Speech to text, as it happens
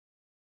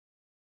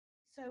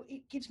So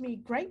it gives me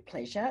great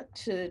pleasure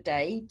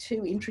today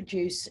to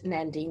introduce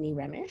Nandini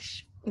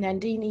Ramesh.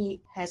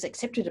 Nandini has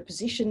accepted a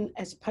position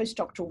as a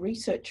postdoctoral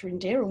researcher in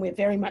DARE, and we're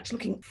very much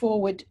looking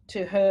forward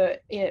to her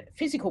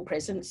physical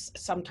presence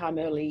sometime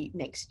early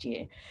next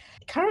year.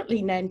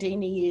 Currently,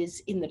 Nandini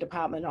is in the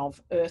Department of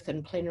Earth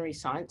and Planetary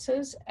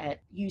Sciences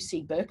at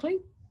UC Berkeley,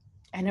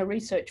 and her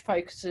research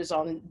focuses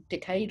on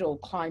decadal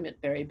climate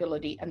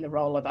variability and the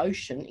role of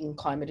ocean in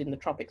climate in the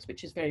tropics,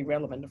 which is very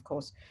relevant, of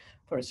course,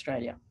 for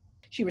Australia.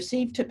 She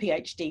received her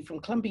PhD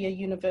from Columbia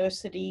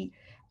University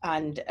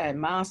and a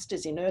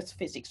master's in earth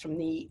physics from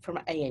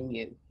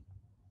ANU,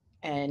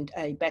 and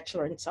a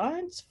Bachelor in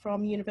Science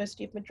from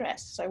University of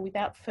Madras. So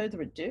without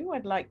further ado,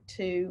 I'd like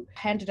to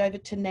hand it over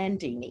to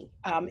Nandini.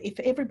 If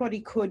everybody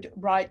could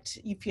write,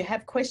 if you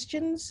have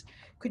questions,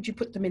 could you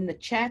put them in the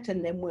chat,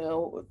 and then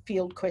we'll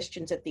field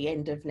questions at the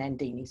end of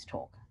Nandini's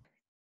talk.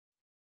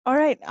 All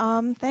right,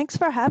 thanks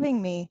for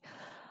having me.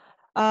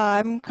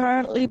 I'm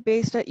currently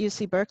based at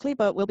UC Berkeley,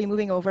 but we'll be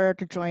moving over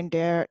to join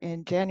DARE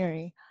in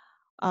January.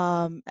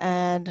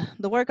 And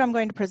the work I'm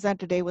going to present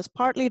today was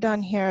partly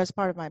done here as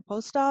part of my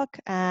postdoc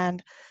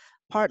and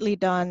partly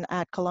done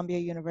at Columbia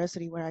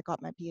University where I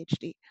got my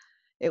PhD.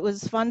 It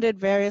was funded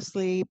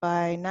variously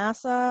by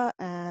NASA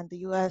and the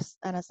US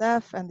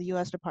NSF and the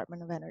US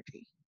Department of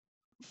Energy.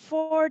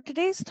 For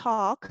today's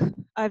talk,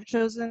 I've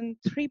chosen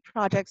 3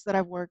 projects that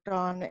I've worked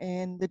on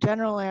in the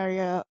general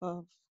area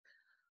of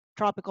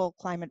tropical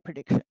climate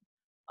prediction.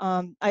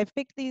 I've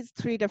picked these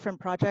 3 different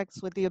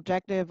projects with the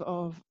objective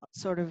of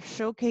sort of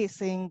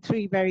showcasing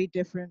 3 very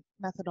different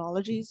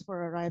methodologies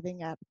for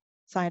arriving at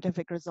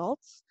scientific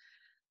results.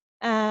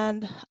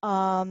 And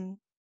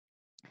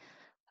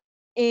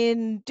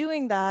in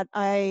doing that,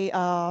 I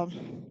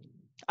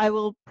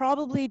will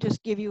probably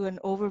just give you an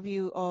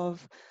overview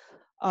of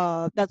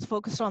that's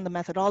focused on the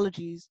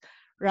methodologies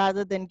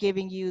rather than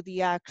giving you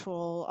the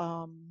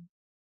actual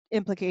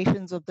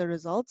implications of the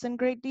results in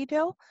great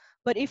detail.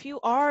 But if you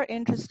are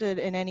interested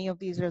in any of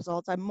these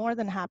results, I'm more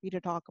than happy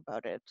to talk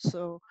about it.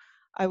 So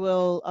I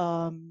will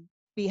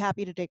be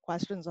happy to take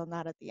questions on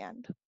that at the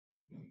end.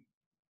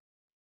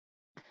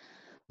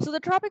 So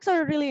the tropics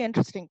are a really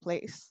interesting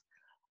place.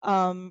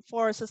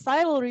 For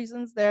societal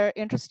reasons, they're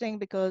interesting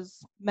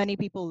because many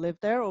people live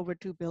there, over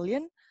 2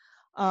 billion.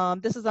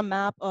 This is a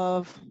map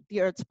of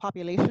the Earth's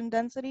population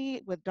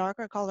density with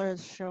darker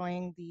colors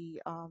showing the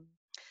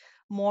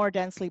more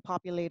densely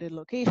populated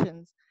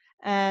locations.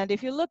 And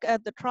if you look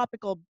at the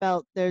tropical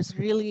belt, there's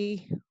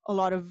really a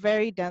lot of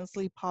very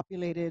densely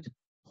populated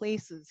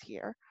places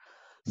here.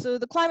 So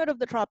the climate of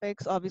the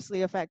tropics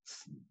obviously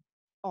affects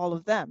all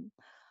of them,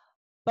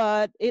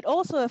 but it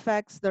also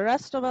affects the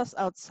rest of us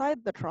outside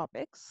the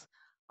tropics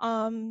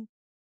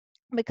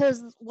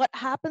because what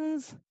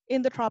happens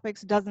in the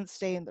tropics doesn't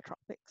stay in the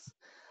tropics.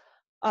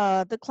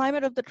 The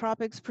climate of the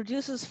tropics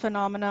produces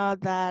phenomena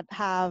that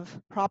have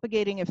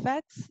propagating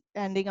effects,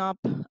 ending up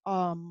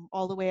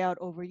all the way out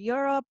over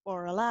Europe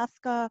or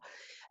Alaska,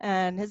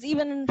 and has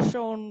even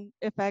shown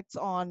effects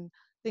on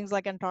things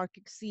like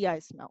Antarctic sea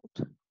ice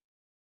melt.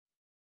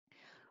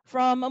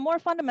 From a more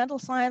fundamental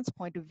science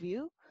point of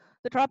view,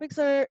 the tropics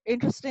are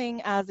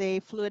interesting as a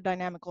fluid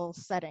dynamical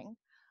setting.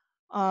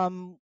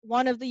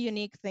 One of the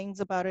unique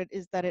things about it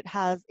is that it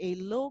has a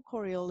low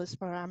Coriolis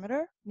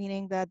parameter,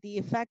 meaning that the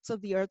effects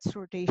of the Earth's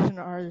rotation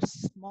are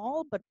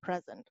small but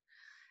present.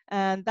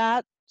 And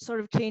that sort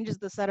of changes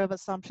the set of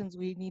assumptions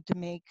we need to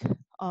make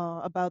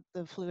about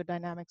the fluid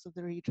dynamics of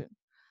the region.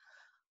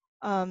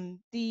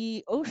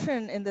 The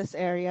ocean in this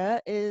area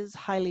is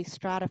highly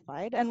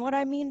stratified. And what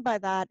I mean by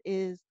that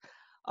is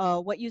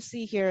what you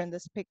see here in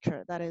this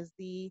picture. That is,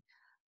 the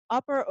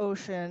upper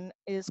ocean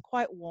is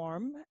quite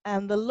warm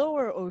and the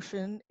lower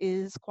ocean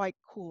is quite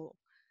cool.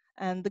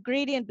 And the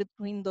gradient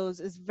between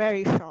those is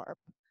very sharp.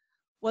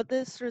 What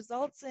this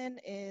results in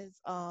is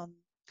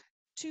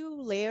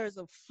 2 layers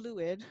of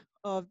fluid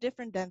of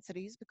different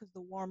densities, because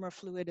the warmer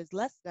fluid is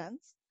less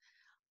dense,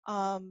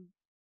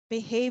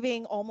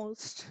 behaving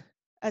almost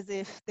as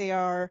if they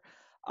are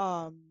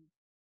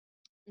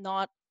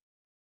not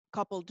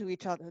coupled to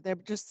each other. They're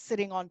just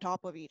sitting on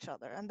top of each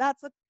other. And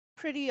that's a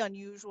pretty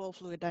unusual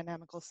fluid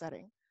dynamical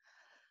setting.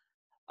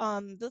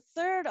 The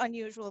third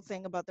unusual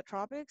thing about the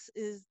tropics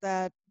is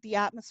that the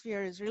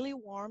atmosphere is really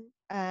warm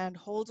and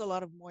holds a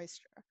lot of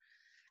moisture.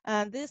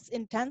 And this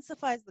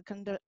intensifies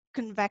the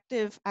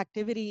convective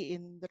activity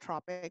in the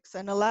tropics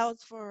and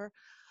allows for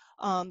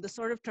the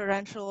sort of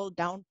torrential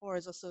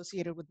downpours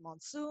associated with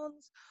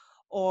monsoons,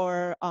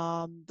 or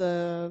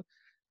the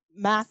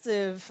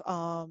massive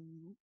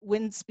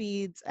wind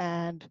speeds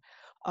and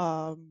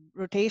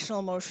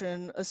rotational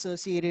motion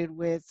associated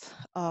with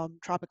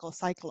tropical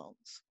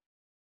cyclones.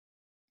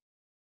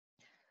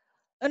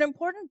 An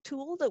important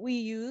tool that we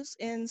use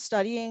in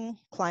studying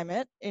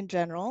climate in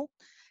general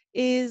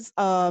is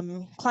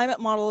climate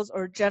models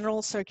or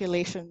general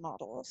circulation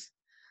models.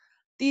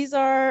 These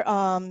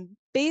are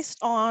based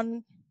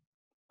on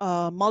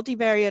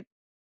multivariate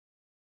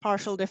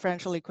partial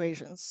differential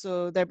equations.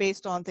 So they're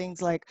based on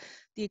things like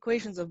the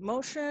equations of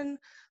motion,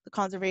 the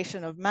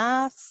conservation of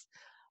mass,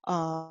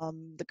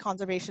 the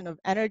conservation of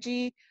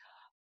energy,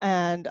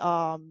 and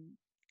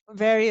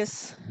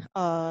various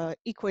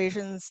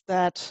equations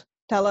that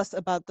tell us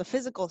about the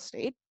physical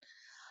state.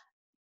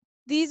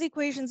 These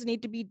equations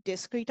need to be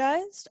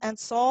discretized and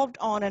solved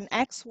on an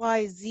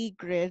XYZ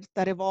grid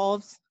that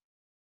evolves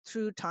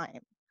through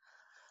time.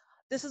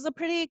 This is a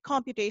pretty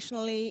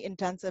computationally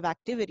intensive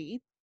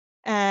activity,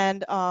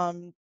 and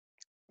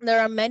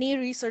there are many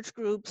research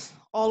groups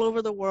all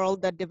over the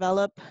world that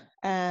develop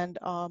and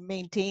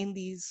maintain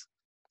these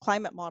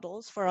climate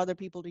models for other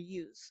people to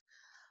use.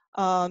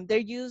 They're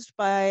used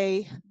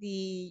by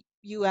the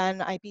UN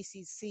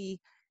IPCC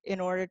in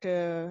order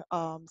to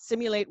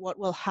simulate what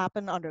will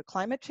happen under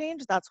climate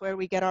change. That's where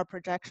we get our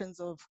projections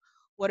of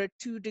what a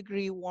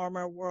 2-degree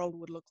warmer world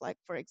would look like,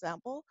 for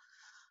example.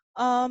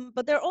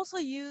 But they're also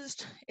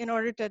used in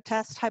order to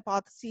test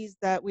hypotheses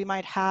that we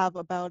might have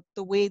about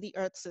the way the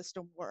Earth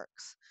system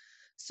works.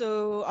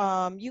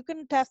 So you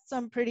can test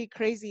some pretty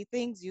crazy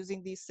things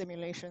using these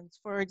simulations.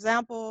 For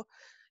example,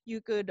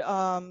 you could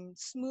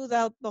smooth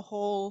out the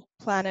whole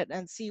planet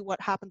and see what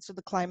happens to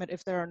the climate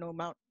if there are no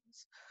mountains.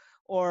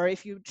 Or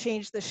if you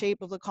change the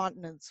shape of the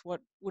continents,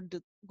 what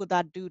would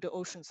that do to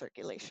ocean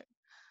circulation?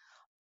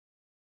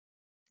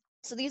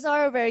 So these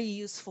are a very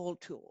useful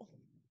tool.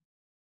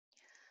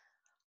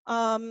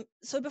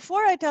 So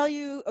before I tell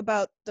you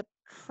about the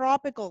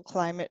tropical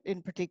climate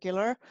in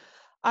particular,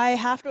 I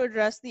have to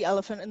address the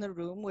elephant in the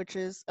room, which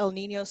is El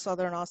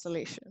Nino-Southern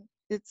Oscillation.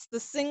 It's the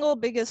single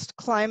biggest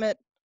climate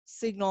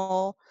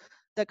signal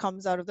that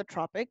comes out of the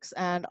tropics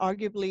and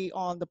arguably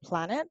on the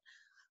planet,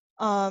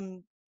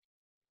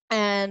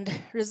 and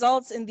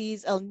results in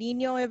these El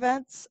Nino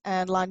events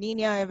and La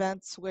Nina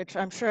events, which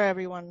I'm sure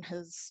everyone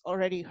has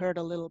already heard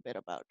a little bit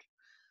about.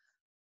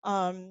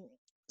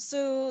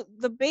 So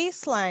the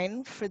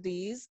baseline for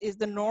these is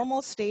the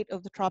normal state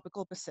of the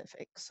tropical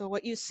Pacific. So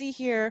what you see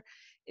here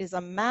is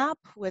a map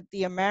with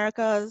the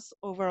Americas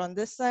over on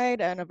this side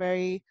and a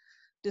very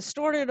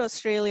distorted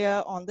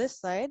Australia on this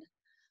side,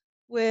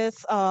 with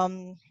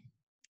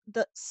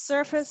the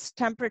surface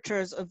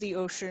temperatures of the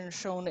ocean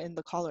shown in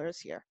the colors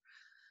here.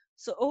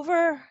 So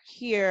over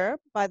here,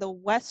 by the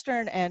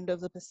western end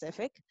of the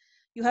Pacific,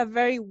 you have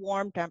very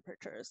warm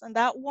temperatures, and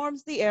that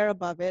warms the air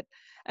above it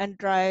and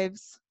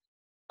drives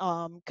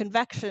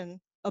convection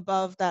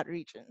above that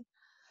region.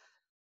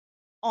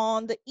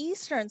 On the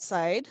eastern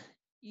side,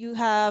 you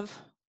have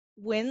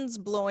winds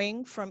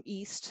blowing from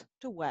east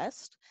to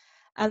west,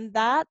 and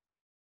that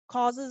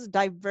causes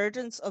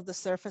divergence of the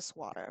surface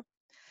water.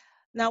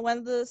 Now,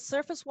 when the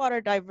surface water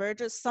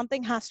diverges,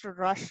 something has to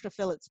rush to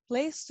fill its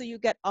place, so you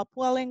get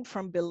upwelling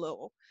from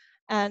below.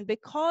 And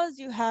because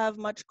you have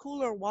much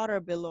cooler water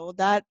below,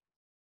 that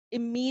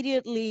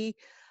immediately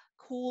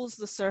cools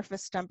the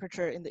surface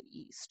temperature in the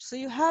east. So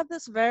you have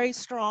this very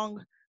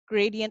strong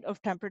gradient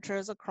of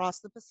temperatures across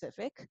the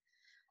Pacific,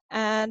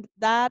 and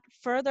that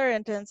further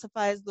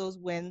intensifies those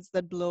winds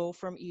that blow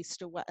from east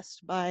to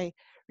west by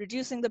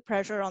reducing the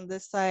pressure on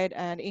this side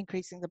and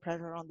increasing the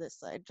pressure on this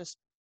side, just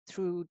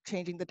through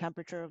changing the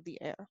temperature of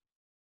the air.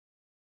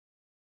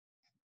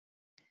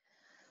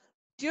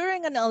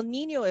 During an El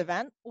Nino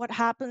event, what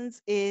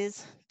happens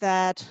is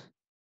that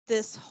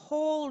this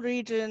whole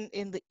region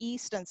in the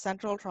east and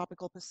central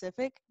tropical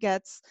Pacific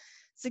gets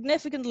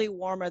significantly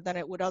warmer than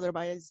it would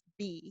otherwise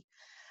be,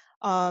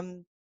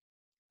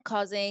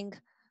 causing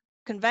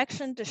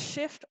convection to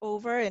shift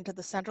over into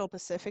the central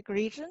Pacific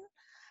region.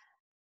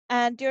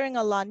 And during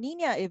a La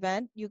Nina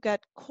event, you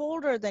get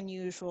colder than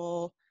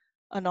usual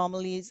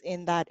anomalies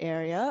in that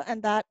area,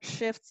 and that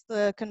shifts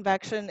the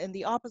convection in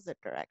the opposite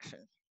direction.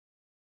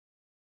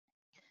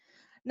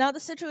 Now, the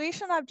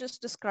situation I've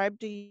just described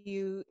to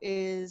you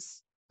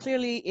is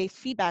clearly a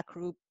feedback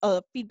loop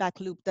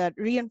that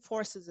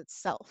reinforces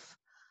itself.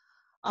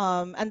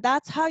 And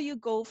that's how you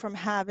go from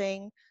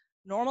having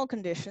normal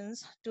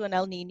conditions to an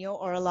El Nino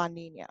or a La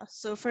Nina.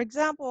 So for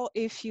example,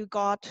 if you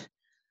got,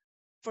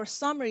 for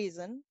some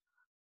reason,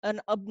 an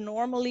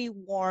abnormally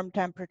warm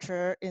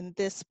temperature in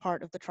this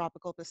part of the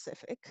tropical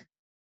Pacific,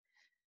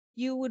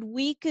 you would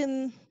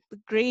weaken the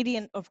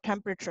gradient of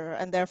temperature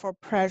and therefore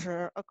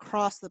pressure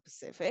across the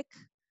Pacific.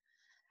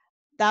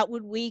 That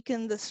would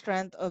weaken the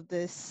strength of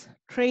this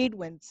trade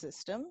wind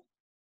system.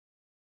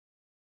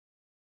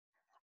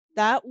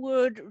 That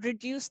would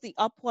reduce the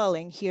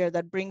upwelling here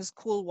that brings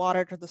cool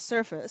water to the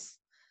surface.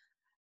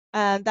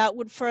 And that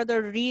would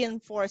further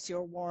reinforce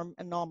your warm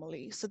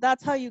anomaly. So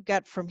that's how you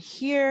get from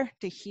here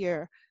to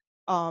here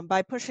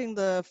by pushing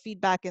the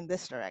feedback in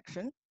this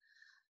direction.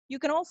 You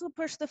can also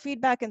push the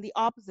feedback in the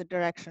opposite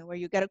direction, where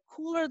you get a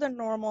cooler than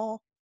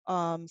normal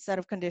set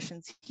of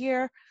conditions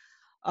here,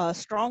 a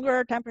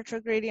stronger temperature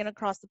gradient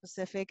across the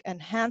Pacific,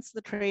 enhance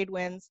the trade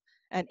winds,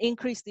 and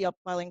increase the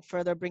upwelling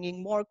further,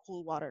 bringing more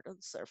cool water to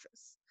the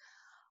surface.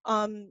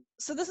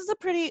 So this is a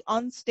pretty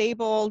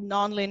unstable,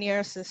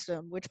 nonlinear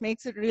system, which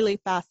makes it really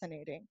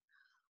fascinating,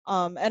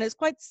 and is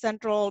quite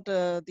central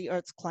to the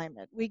Earth's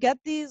climate. We get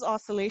these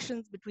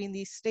oscillations between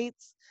these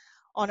states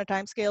on a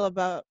timescale of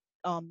about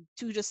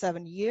 2 to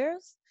 7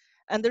 years,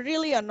 And the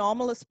really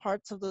anomalous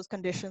parts of those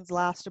conditions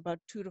last about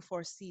 2 to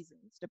 4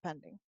 seasons,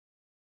 depending.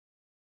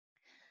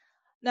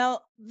 Now,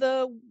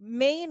 the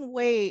main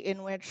way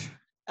in which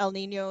El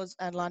Niños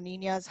and La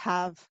Niñas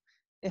have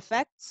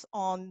effects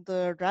on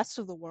the rest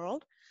of the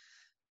world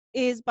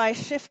is by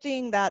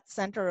shifting that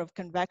center of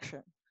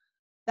convection.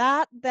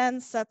 That then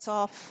sets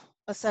off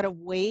a set of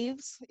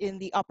waves in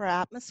the upper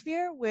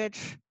atmosphere,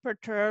 which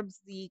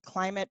perturbs the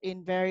climate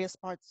in various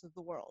parts of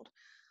the world.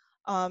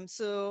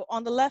 So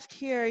on the left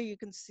here, you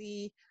can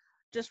see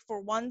just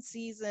for one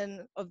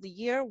season of the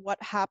year,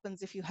 what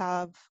happens if you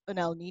have an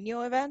El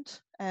Nino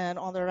event, and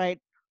on the right,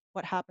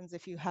 what happens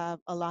if you have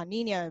a La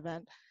Nina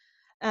event.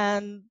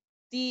 And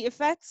the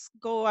effects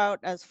go out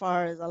as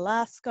far as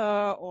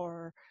Alaska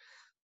or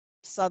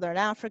Southern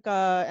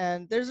Africa,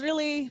 and there's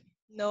really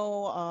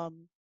no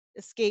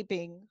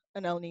escaping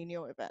an El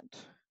Nino event.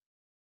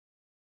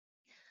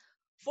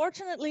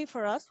 Fortunately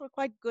for us, we're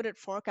quite good at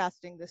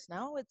forecasting this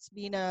now. It's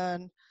been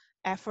an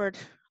effort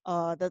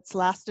that's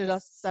lasted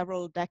us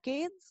several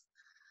decades.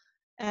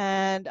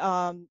 And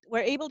we're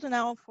able to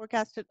now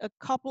forecast it a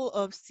couple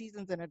of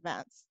seasons in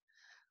advance.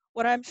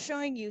 What I'm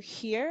showing you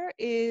here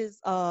is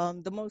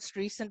the most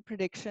recent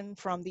prediction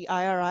from the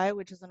IRI,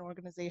 which is an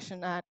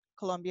organization at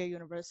Columbia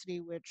University,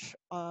 which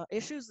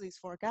issues these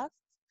forecasts.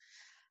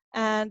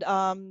 And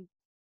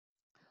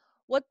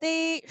what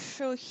they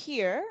show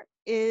here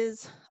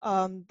is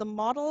the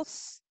model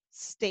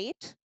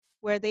state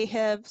where they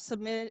have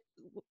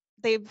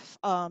they've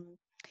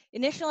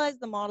initialized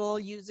the model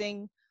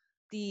using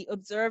the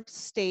observed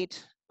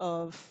state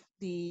of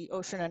the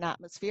ocean and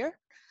atmosphere.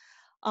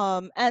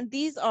 And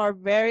these are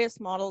various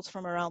models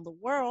from around the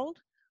world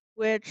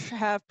which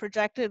have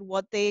projected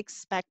what they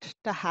expect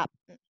to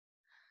happen.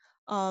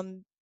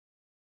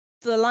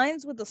 The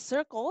lines with the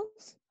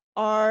circles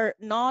are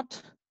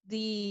not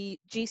the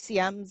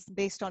GCMs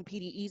based on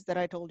PDEs that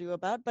I told you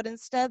about, but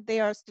instead they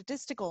are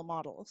statistical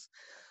models,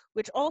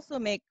 which also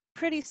make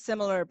pretty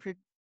similar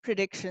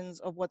predictions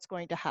of what's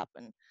going to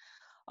happen.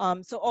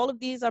 So all of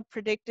these are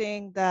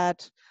predicting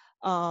that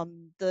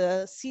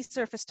the sea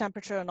surface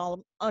temperature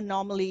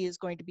anomaly is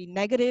going to be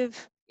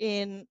negative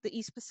in the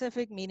East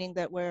Pacific, meaning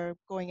that we're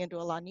going into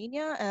a La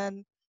Nina,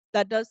 and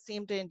that does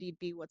seem to indeed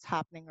be what's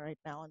happening right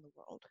now in the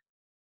world.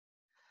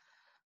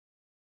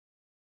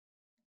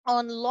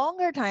 On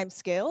longer time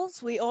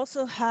scales, we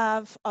also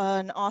have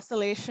an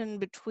oscillation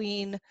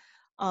between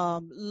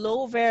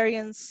low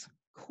variance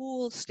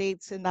cool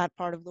states in that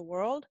part of the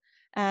world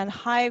and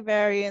high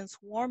variance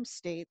warm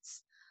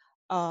states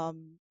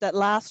that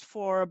last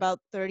for about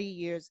 30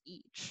 years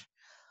each.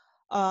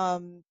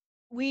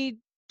 We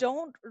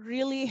don't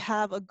really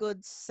have a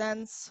good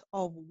sense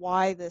of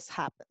why this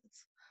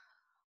happens.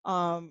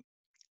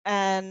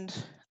 And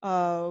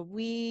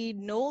we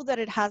know that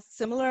it has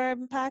similar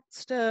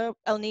impacts to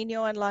El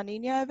Nino and La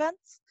Nina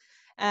events,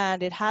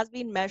 and it has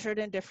been measured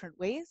in different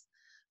ways.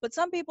 But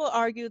some people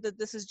argue that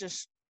this is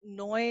just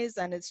noise,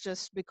 and it's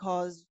just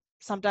because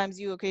sometimes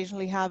you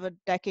occasionally have a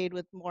decade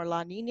with more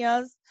La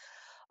Ninas.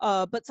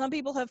 But some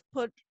people have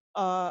put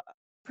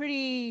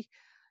pretty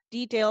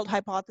detailed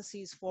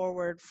hypotheses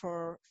forward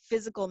for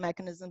physical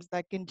mechanisms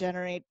that can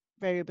generate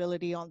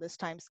variability on this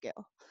time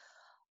scale.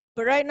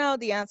 But right now,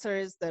 the answer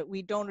is that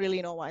we don't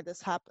really know why this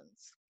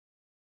happens.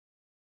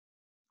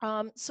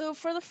 So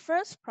for the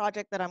first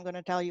project that I'm going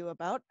to tell you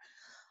about,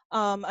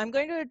 I'm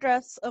going to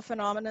address a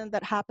phenomenon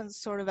that happens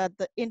sort of at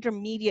the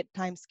intermediate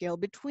timescale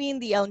between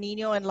the El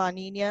Nino and La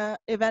Nina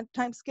event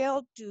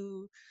timescale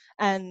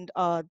and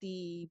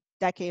the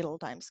decadal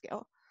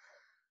timescale.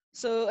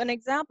 So an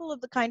example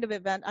of the kind of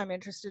event I'm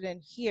interested in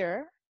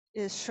here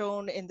is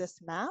shown in this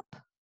map.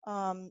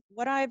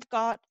 What I've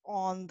got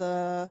on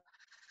the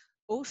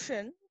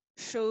ocean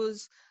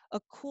shows a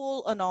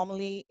cool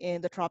anomaly in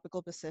the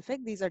tropical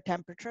Pacific. These are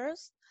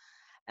temperatures.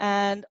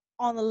 And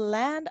on the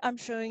land, I'm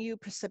showing you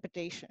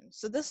precipitation.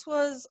 So this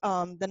was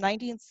the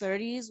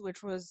 1930s,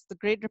 which was the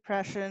Great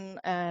Depression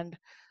and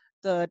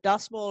the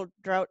Dust Bowl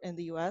drought in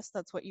the US.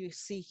 That's what you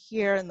see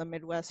here in the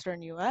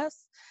Midwestern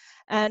US.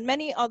 And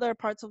many other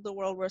parts of the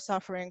world were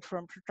suffering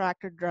from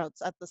protracted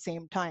droughts at the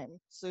same time.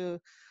 So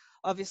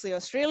obviously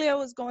Australia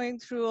was going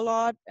through a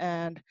lot,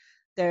 and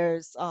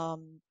there's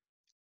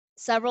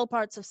several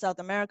parts of South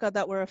America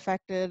that were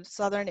affected,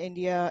 Southern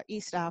India,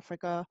 East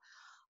Africa,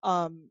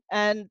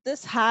 and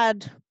this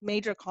had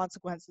major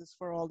consequences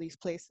for all these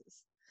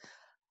places.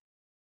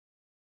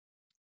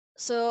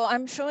 So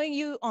I'm showing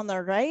you on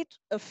the right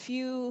a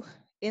few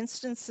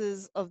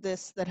instances of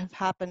this that have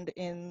happened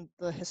in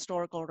the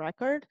historical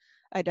record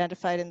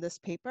identified in this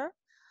paper,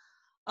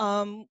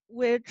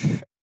 which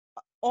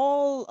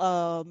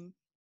all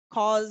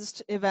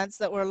caused events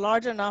that were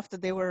large enough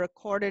that they were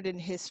recorded in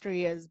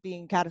history as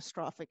being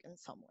catastrophic in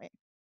some way.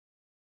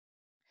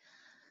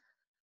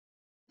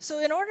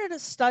 So in order to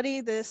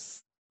study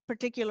this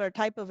particular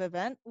type of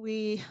event,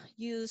 we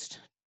used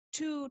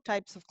two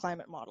types of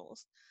climate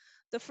models.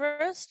 The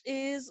first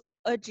is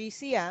a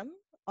GCM,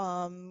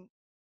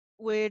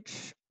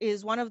 which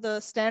is one of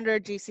the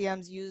standard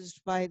GCMs used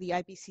by the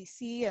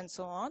IPCC and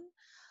so on.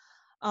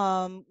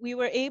 we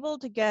were able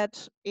to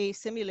get a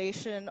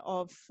simulation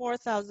of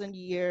 4,000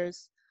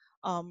 years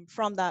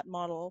from that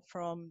model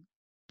from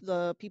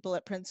the people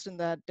at Princeton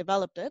that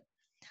developed it.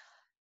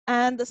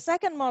 And the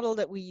second model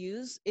that we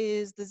use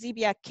is the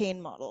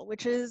Zebyak-Kane model,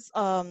 which is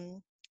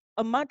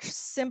a much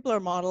simpler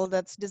model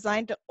that's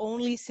designed to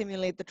only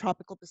simulate the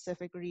tropical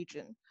Pacific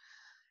region.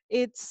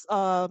 It's,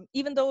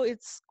 even though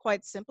it's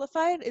quite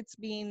simplified, it's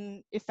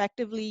been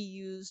effectively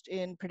used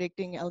in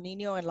predicting El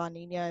Nino and La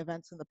Nina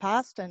events in the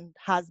past and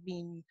has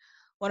been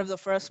one of the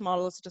first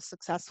models to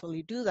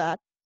successfully do that.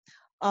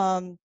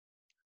 And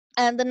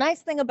the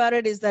nice thing about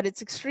it is that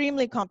it's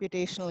extremely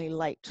computationally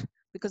light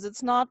because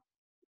it's not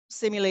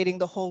simulating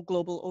the whole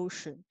global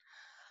ocean.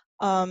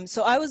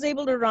 So I was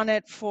able to run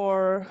it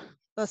for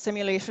a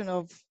simulation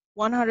of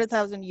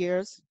 100,000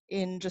 years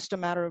in just a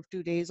matter of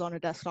 2 days on a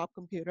desktop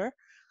computer.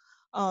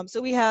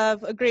 So we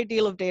have a great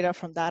deal of data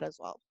from that as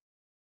well.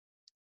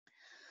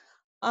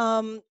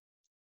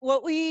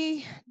 What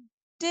we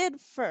did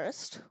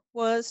first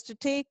was to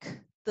take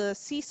the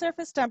sea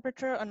surface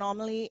temperature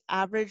anomaly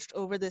averaged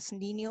over this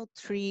Nino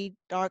 3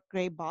 dark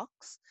gray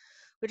box,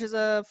 which is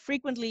a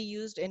frequently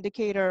used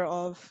indicator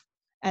of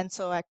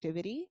ENSO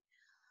activity,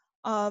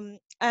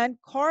 and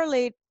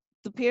correlate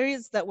the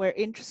periods that we're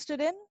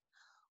interested in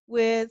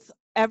with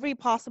every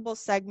possible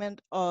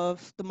segment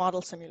of the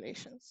model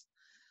simulations.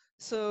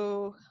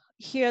 So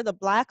here, the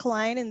black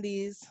line in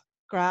these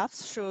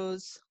graphs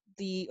shows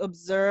the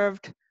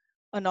observed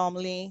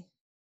anomaly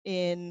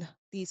in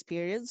these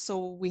periods.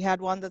 So we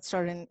had one that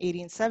started in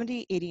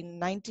 1870,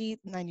 1890,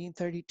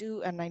 1932,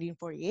 and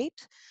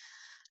 1948.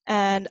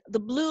 And the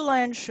blue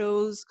line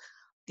shows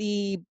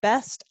the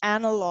best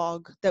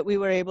analog that we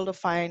were able to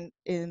find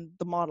in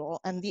the model.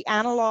 And the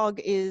analog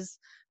is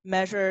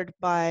measured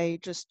by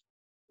just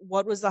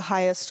what was the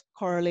highest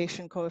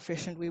correlation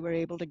coefficient we were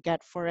able to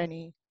get for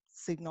any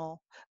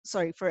signal,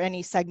 sorry, for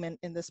any segment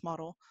in this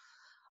model.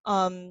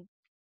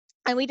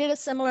 And we did a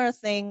similar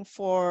thing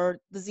for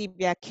the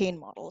Zebyak-Kane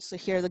model. So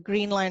here the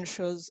green line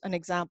shows an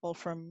example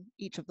from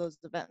each of those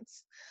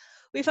events.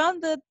 We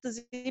found that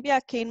the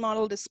Zebyak-Kane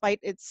model, despite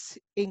its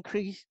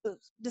decreased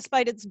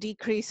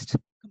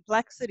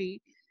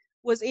complexity,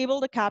 was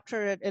able to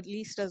capture it at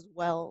least as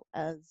well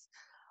as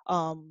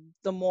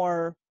the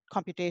more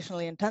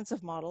computationally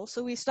intensive model.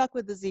 So we stuck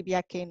with the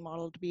Zebyak-Kane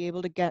model to be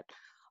able to get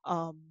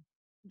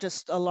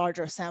just a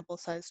larger sample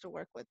size to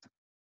work with.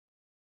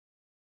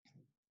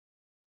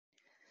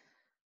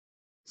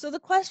 So the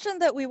question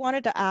that we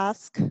wanted to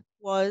ask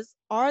was,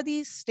 are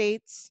these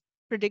states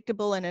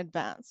predictable in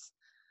advance?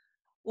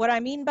 What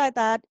I mean by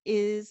that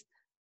is,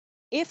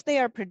 if they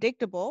are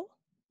predictable,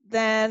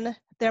 then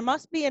there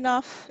must be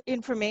enough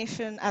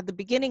information at the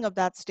beginning of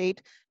that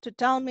state to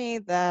tell me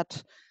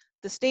that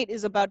the state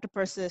is about to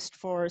persist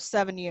for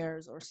 7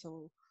 years or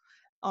so.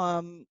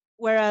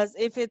 Whereas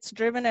if it's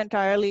driven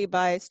entirely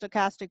by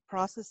stochastic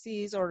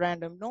processes or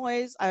random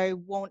noise, I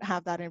won't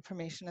have that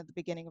information at the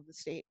beginning of the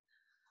state.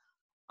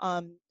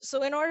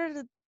 So in order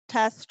to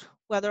test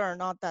whether or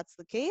not that's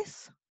the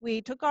case,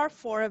 we took our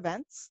 4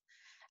 events,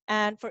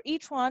 and for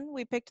each one,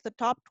 we picked the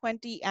top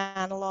 20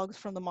 analogs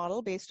from the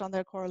model based on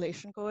their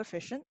correlation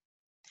coefficient.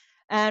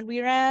 And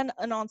we ran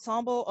an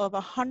ensemble of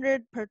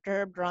 100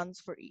 perturbed runs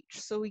for each.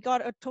 So we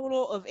got a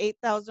total of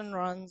 8,000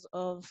 runs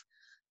of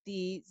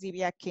the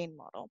Zebyak-Kane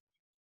model.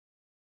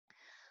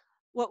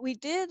 What we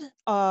did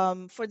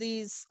for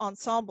these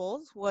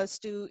ensembles was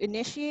to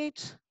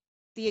initiate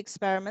the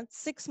experiment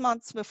 6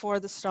 months before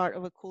the start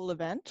of a cool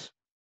event.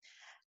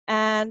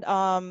 And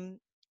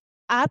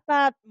at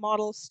that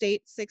model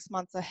state 6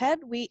 months ahead,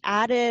 we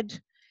added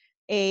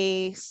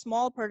a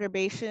small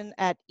perturbation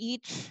at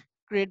each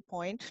grid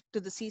point to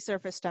the sea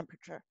surface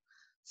temperature.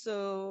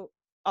 So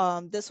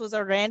this was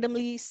a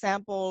randomly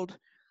sampled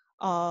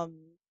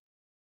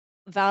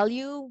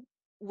value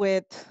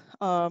with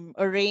a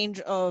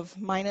range of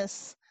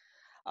minus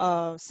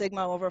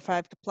sigma over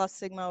 5 to plus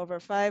sigma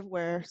over 5,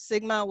 where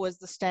sigma was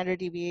the standard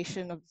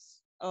deviation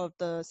of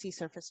the sea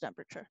surface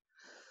temperature.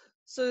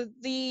 So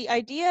the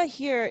idea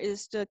here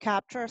is to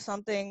capture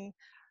something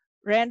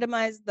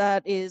randomized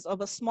that is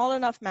of a small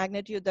enough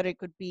magnitude that it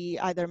could be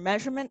either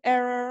measurement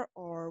error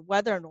or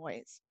weather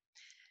noise.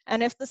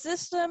 And if the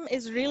system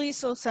is really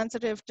so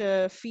sensitive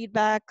to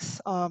feedbacks,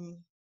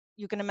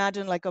 you can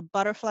imagine like a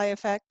butterfly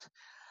effect,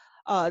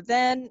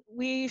 then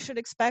we should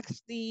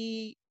expect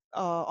the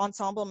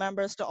ensemble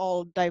members to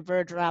all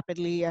diverge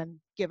rapidly and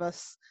give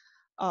us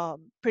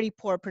pretty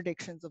poor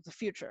predictions of the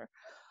future.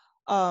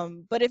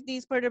 But if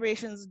these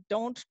perturbations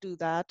don't do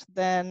that,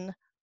 then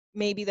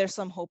maybe there's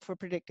some hope for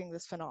predicting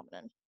this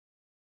phenomenon.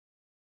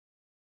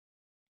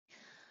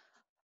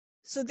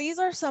 So these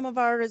are some of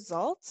our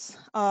results.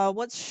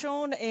 What's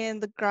shown in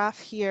the graph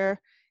here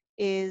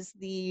is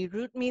the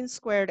root mean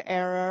squared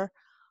error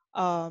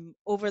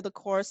over the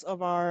course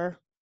of our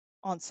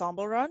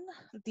ensemble run.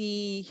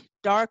 The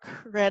dark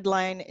red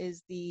line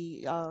is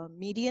the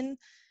median,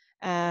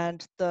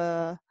 and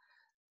the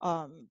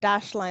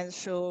dashed lines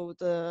show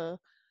the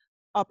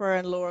upper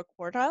and lower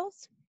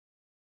quartiles.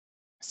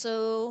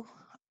 So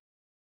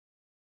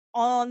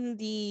on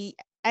the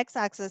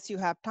x-axis, you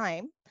have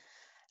time.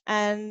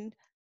 And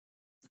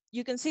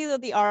you can see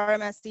that the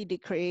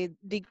RMSE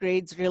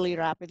degrades really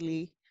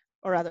rapidly,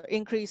 or rather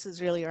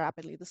increases really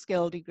rapidly. The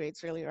scale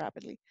degrades really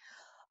rapidly.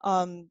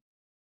 Um,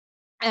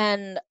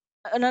 and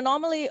an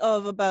anomaly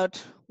of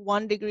about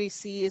 1 degree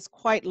C is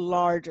quite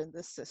large in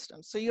this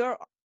system. So you're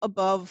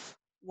above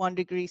 1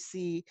 degree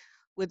C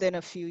within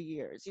a few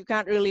years. You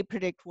can't really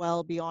predict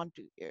well beyond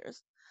 2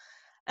 years.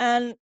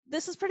 And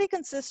this is pretty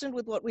consistent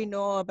with what we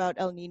know about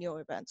El Nino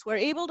events. We're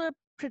able to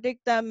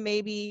predict them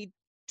maybe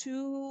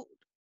 2,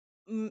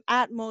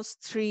 at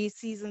most 3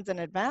 seasons in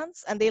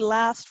advance, and they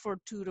last for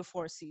 2 to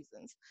 4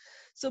 seasons.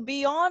 So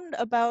beyond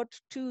about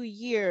 2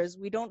 years,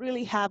 we don't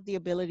really have the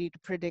ability to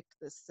predict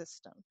this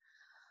system.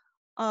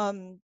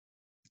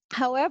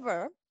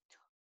 However,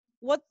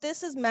 what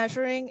this is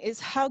measuring is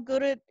how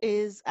good it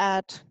is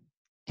at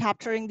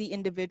capturing the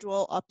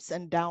individual ups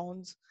and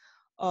downs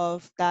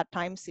of that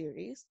time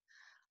series.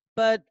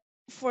 But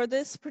for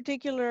this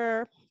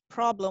particular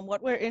problem,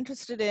 what we're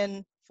interested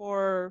in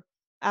for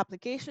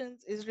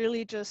applications is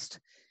really just,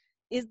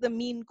 is the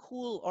mean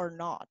cool or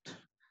not?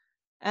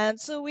 And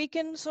so we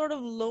can sort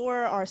of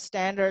lower our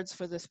standards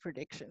for this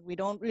prediction. We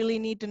don't really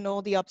need to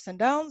know the ups and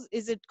downs.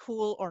 Is it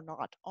cool or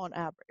not on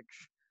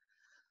average?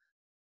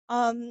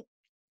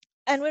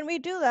 And when we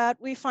do that,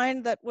 we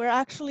find that we're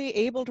actually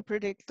able to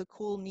predict the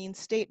cool mean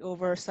state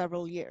over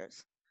several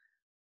years.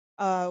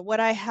 What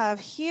I have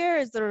here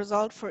is the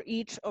result for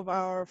each of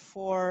our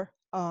 4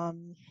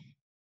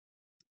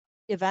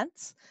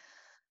 events.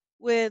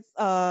 With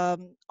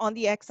on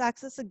the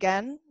x-axis,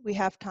 again, we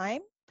have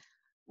time.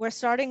 We're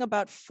starting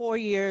about 4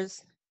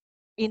 years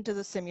into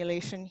the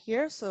simulation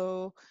here.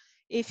 So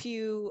if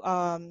you,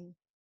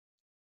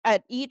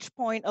 at each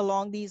point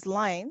along these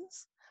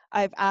lines,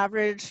 I've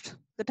averaged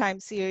the time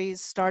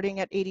series starting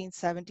at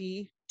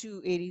 1870 to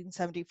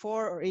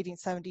 1874 or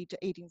 1870 to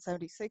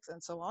 1876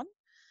 and so on.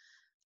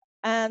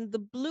 And the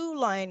blue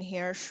line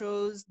here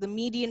shows the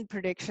median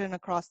prediction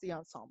across the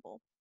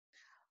ensemble.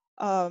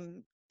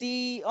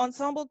 The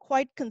ensemble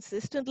quite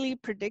consistently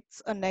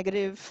predicts a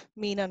negative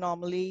mean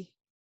anomaly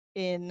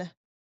in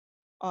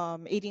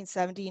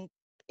 1870 and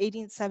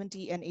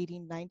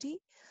 1890.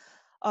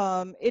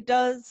 It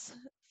does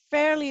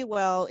fairly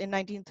well in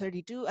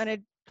 1932, and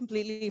it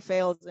completely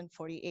fails in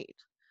 48.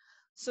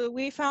 So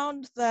we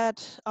found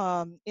that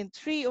in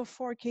 3 or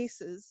 4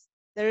 cases,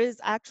 there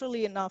is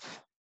actually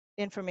enough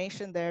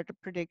information there to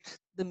predict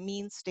the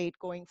mean state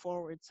going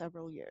forward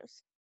several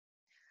years.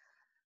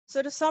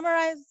 So to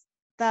summarize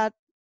that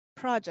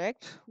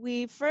project,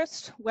 we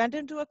first went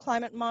into a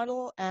climate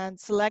model and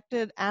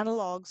selected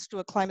analogs to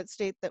a climate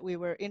state that we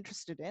were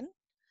interested in.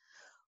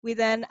 We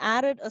then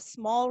added a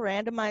small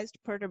randomized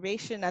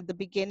perturbation at the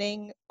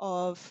beginning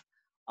of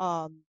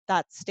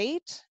that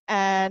state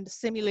and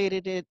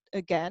simulated it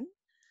again.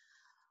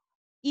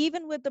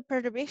 Even with the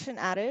perturbation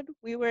added,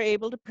 we were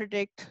able to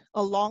predict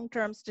a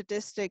long-term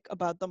statistic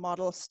about the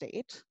model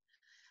state,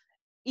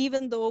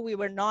 even though we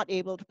were not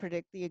able to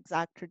predict the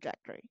exact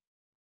trajectory.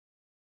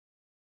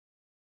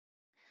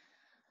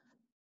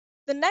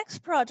 The next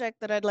project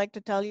that I'd like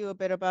to tell you a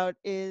bit about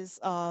is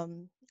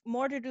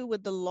more to do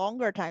with the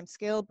longer time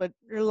scale, but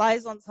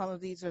relies on some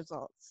of these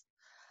results.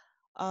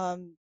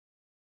 And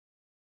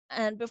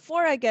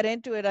before I get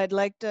into it, I'd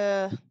like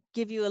to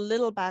give you a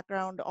little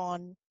background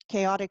on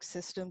chaotic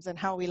systems and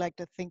how we like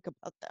to think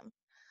about them.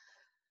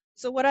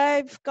 So what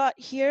I've got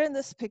here in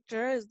this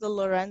picture is the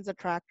Lorentz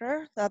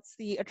attractor. That's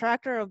the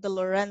attractor of the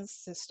Lorentz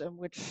system,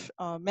 which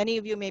many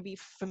of you may be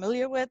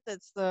familiar with.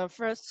 It's the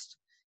first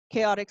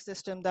chaotic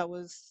system that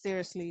was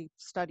seriously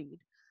studied.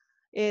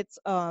 It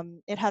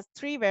has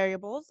 3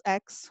 variables,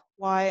 x,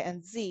 y,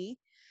 and z.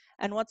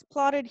 And what's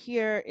plotted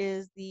here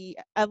is the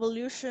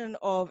evolution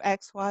of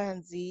x, y,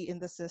 and z in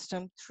the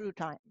system through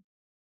time.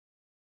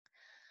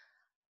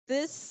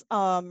 This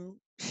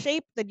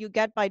shape that you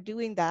get by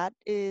doing that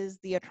is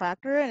the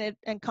attractor, and it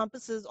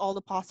encompasses all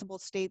the possible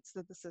states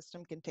that the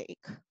system can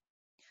take.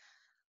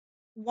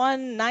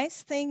 One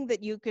nice thing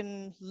that you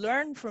can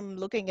learn from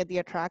looking at the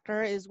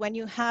attractor is when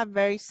you have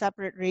very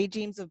separate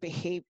regimes of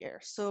behavior.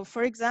 So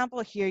for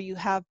example, here you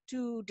have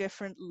 2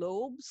 different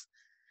lobes,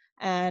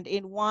 and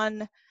in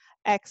one,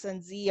 X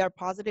and Z are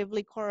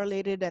positively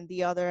correlated and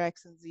the other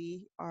X and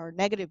Z are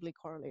negatively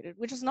correlated,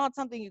 which is not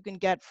something you can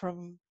get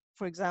from,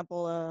 for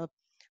example, a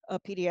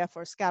PDF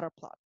or scatter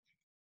plot.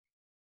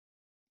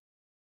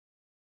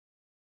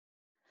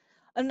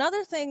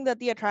 Another thing that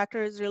the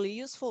attractor is really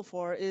useful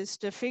for is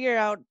to figure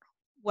out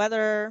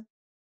whether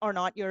or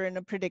not you're in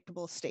a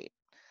predictable state.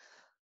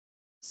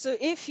 So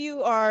if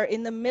you are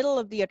in the middle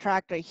of the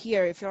attractor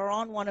here, if you're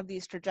on one of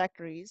these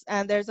trajectories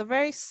and there's a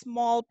very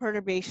small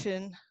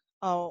perturbation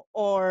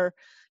or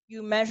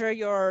you measure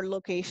your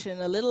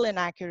location a little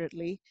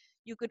inaccurately,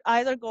 you could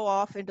either go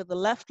off into the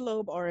left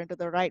lobe or into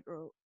the right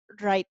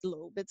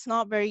lobe. It's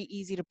not very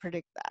easy to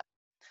predict that.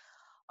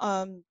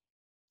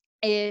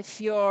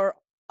 If you're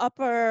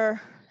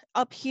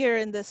up here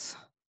in this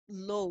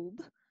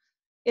lobe,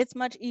 it's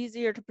much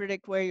easier to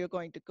predict where you're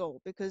going to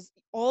go because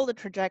all the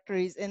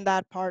trajectories in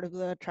that part of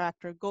the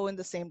tractor go in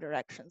the same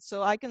direction.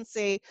 So I can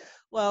say,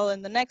 well,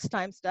 in the next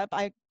time step,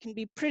 I can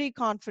be pretty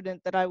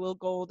confident that I will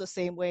go the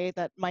same way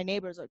that my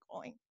neighbors are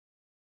going.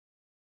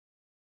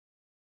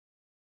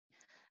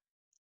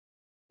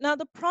 Now,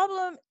 the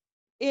problem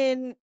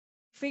in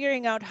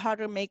figuring out how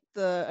to make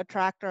the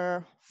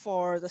attractor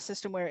for the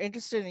system we're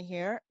interested in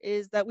here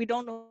is that we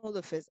don't know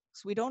the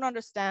physics. We don't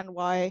understand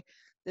why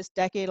this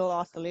decadal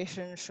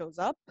oscillation shows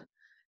up.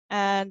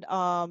 And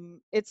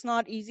it's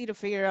not easy to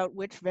figure out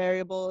which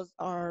variables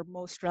are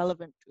most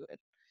relevant to it.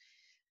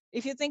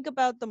 If you think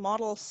about the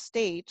model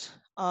state,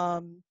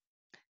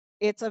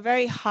 it's a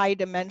very high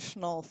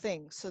dimensional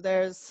thing. So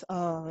there's,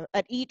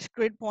 at each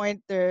grid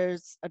point,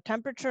 there's a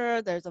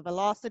temperature, there's a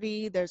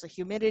velocity, there's a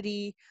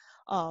humidity,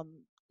 um,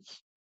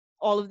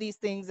 all of these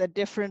things at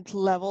different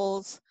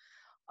levels.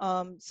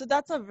 So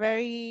that's a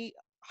very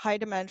high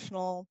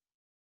dimensional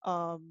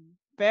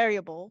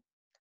variable,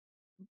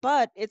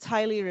 but it's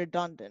highly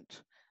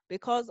redundant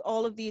because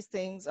all of these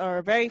things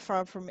are very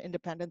far from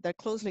independent. They're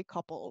closely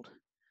coupled.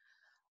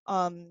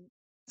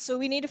 So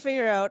we need to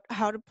figure out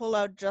how to pull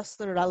out just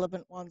the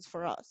relevant ones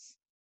for us.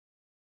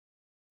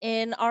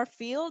 In our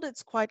field,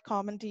 it's quite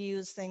common to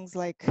use things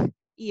like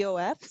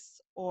EOFs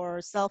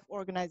or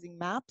self-organizing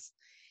maps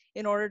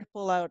in order to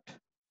pull out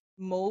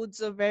modes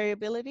of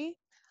variability.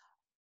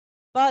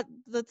 But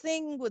the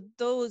thing with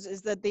those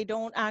is that they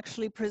don't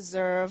actually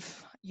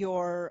preserve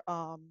your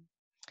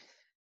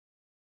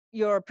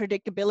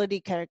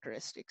predictability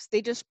characteristics.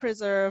 They just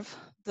preserve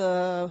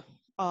the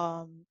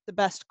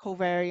best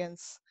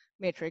covariance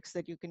matrix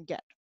that you can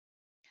get.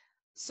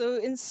 So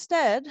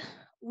instead,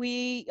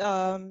 we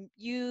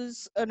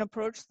use an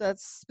approach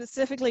that's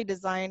specifically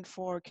designed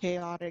for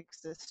chaotic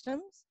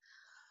systems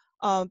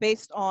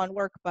based on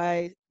work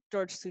by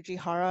George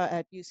Tsujihara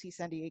at UC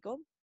San Diego.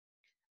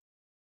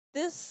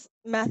 This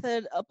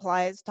method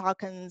applies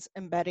Dawkins'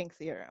 embedding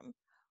theorem,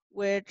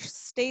 which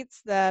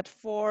states that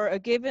for a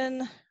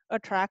given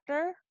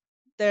attractor,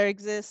 there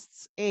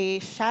exists a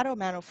shadow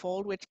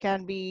manifold which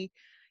can be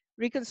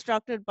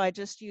reconstructed by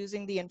just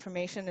using the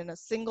information in a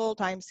single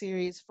time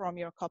series from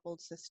your coupled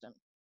system.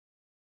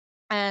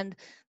 And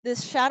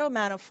this shadow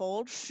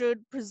manifold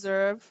should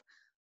preserve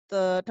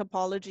the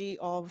topology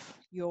of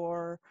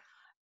your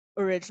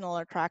original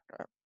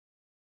attractor.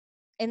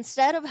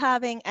 Instead of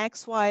having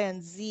X, Y,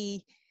 and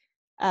Z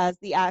as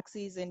the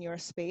axes in your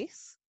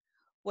space,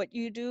 what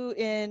you do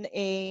in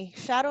a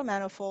shadow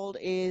manifold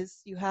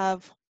is you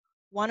have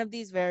one of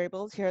these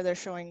variables, here they're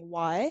showing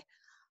Y,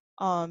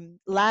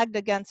 lagged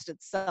against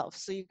itself.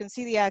 So you can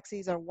see the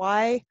axes are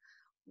Y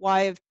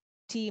of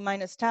t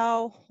minus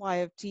tau, Y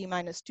of t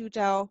minus 2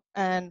 tau,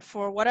 and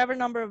for whatever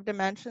number of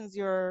dimensions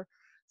your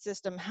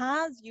system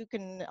has, you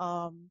can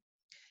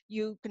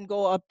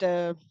go up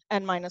to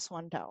n minus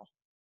 1 tau.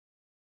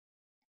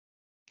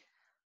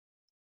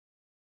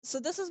 So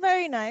this is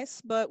very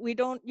nice, but we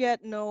don't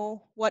yet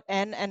know what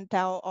n and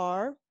tau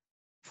are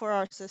for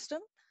our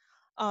system.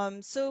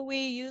 So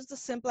we use the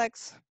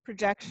simplex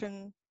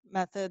projection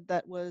method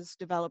that was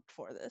developed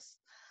for this.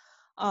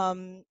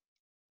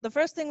 The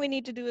first thing we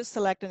need to do is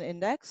select an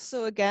index.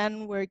 So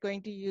again, we're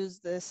going to use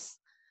this,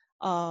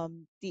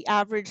 the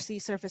average sea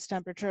surface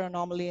temperature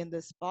anomaly in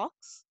this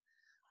box.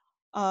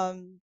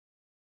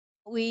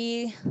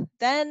 We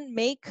then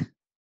make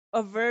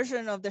a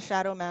version of the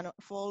shadow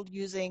manifold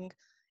using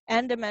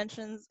n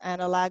dimensions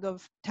and a lag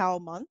of tau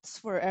months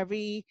for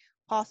every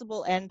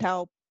possible n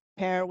tau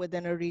pair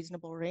within a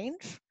reasonable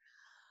range.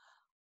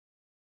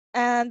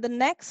 And the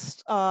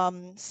next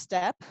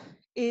step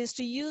is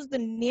to use the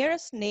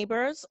nearest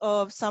neighbors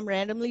of some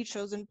randomly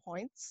chosen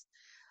points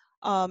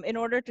in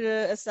order to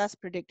assess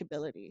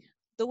predictability.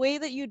 The way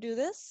that you do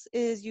this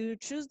is you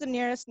choose the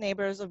nearest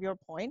neighbors of your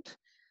point,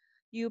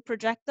 you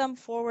project them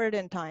forward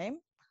in time,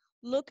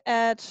 look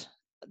at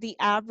the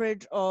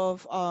average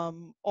of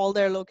all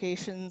their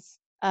locations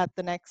at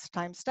the next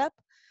time step,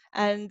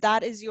 and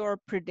that is your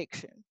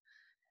prediction.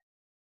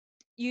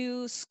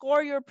 You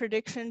score your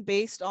prediction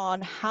based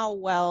on how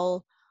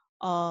well,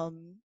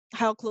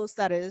 how close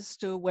that is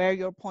to where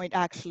your point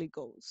actually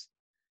goes.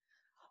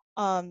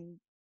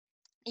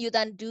 You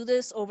then do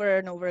this over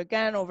and over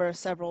again over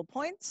several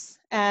points,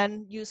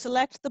 and you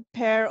select the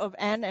pair of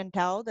n and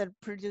tau that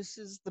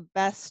produces the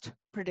best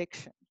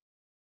prediction.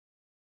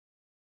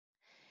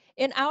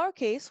 In our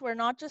case, we're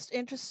not just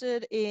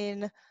interested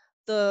in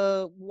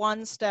the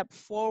one step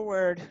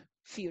forward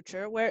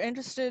future, we're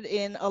interested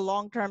in a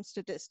long-term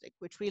statistic,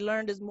 which we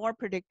learned is more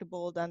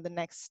predictable than the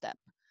next step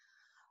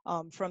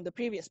from the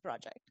previous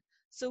project.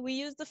 So we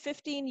use the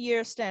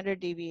 15-year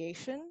standard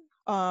deviation.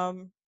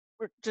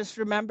 Just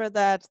remember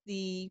that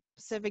the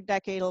Pacific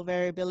decadal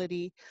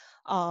variability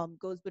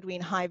goes between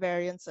high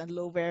variance and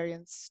low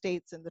variance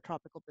states in the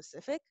tropical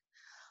Pacific.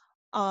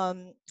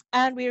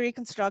 And we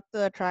reconstruct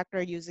the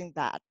attractor using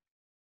that.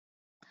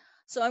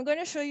 So I'm going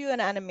to show you an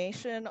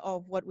animation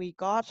of what we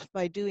got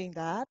by doing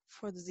that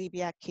for the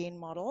Zebyak-Kane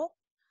model.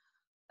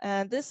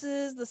 And this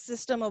is the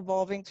system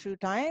evolving through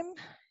time.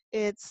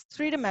 It's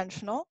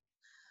three-dimensional.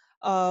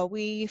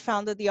 we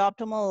found that the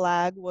optimal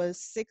lag was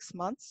 6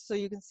 months. So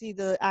you can see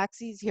the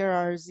axes here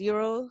are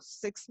 0,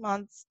 6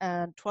 months,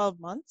 and 12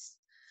 months.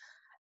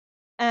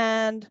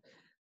 And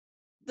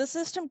the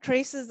system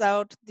traces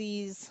out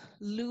these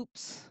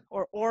loops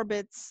or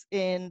orbits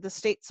in the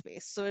state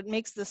space. So it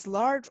makes this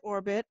large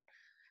orbit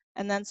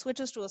and then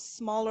switches to a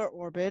smaller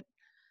orbit,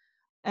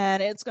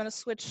 and it's going to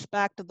switch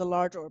back to the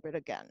large orbit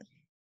again.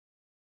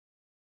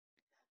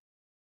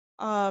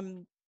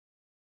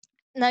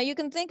 Now you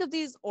can think of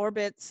these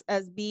orbits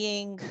as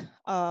being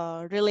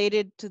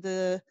related to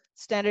the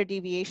standard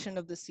deviation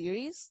of the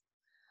series.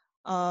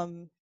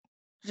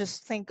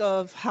 Just think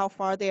of how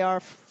far they are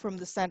from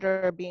the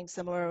center being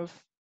similar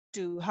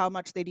to how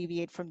much they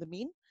deviate from the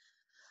mean.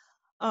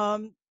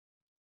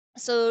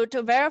 So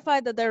to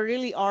verify that there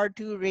really are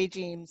two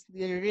regimes,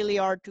 there really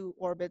are two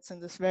orbits in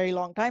this very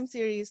long time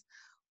series,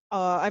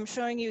 I'm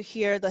showing you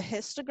here the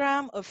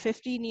histogram of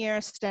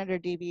 15-year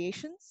standard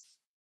deviations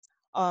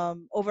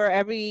over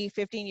every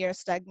 15-year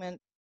segment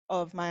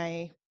of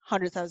my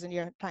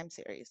 100,000-year time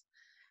series.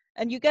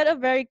 And you get a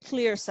very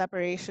clear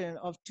separation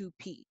of two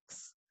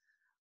peaks.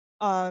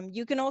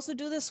 You can also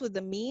do this with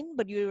the mean,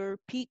 but your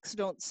peaks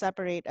don't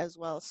separate as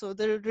well. So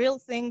the real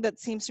thing that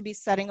seems to be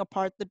setting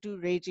apart the two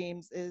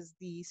regimes is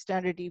the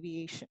standard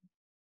deviation.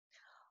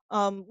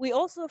 We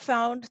also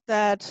found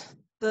that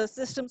the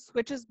system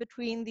switches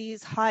between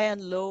these high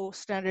and low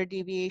standard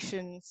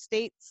deviation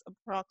states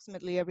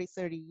approximately every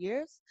 30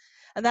 years.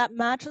 And that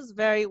matches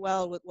very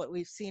well with what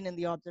we've seen in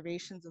the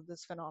observations of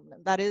this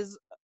phenomenon. That is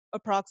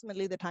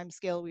approximately the time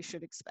scale we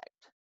should expect.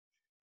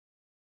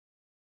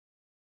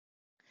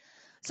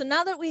 So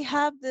now that we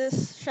have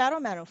this shadow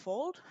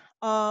manifold,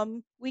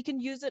 we can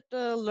use it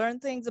to learn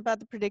things about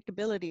the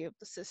predictability of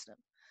the system.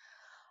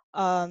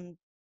 The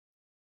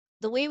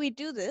way we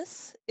do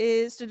this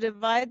is to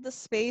divide the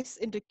space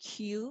into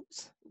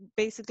cubes,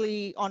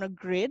 basically on a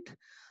grid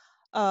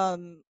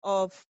of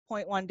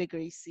 0.1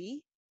 degrees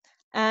C.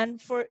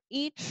 And for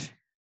each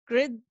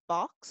grid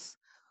box,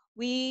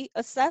 we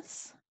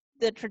assess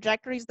the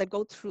trajectories that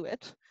go through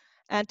it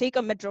and take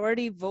a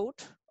majority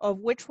vote of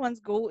which ones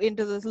go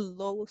into the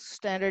low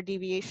standard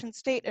deviation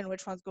state and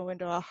which ones go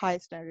into a high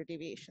standard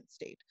deviation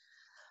state.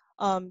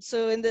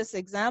 So in this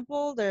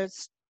example,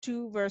 there's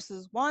 2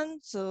 versus 1.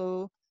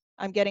 So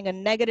I'm getting a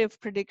negative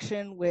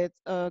prediction with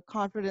a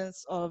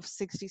confidence of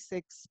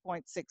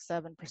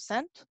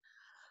 66.67%.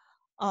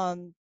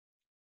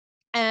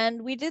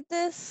 And we did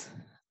this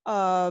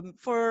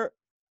for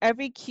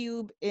every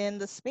cube in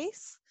the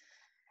space.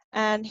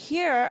 And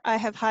here I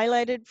have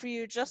highlighted for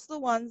you just the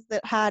ones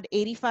that had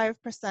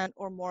 85%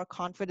 or more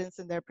confidence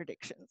in their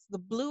predictions. The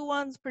blue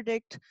ones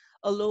predict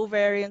a low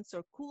variance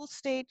or cool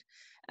state,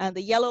 and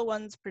the yellow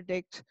ones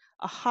predict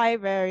a high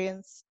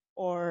variance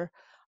or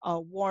a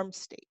warm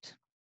state.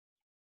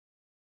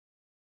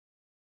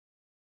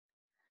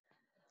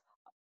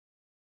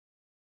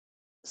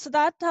 So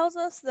that tells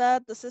us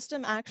that the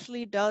system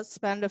actually does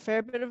spend a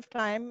fair bit of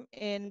time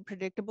in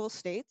predictable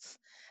states,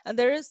 and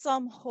there is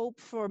some hope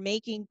for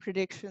making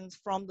predictions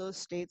from those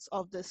states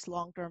of this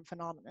long-term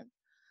phenomenon.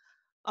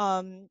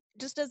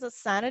 Just as a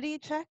sanity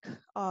check,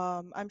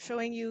 I'm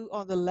showing you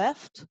on the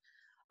left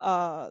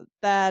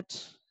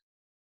that,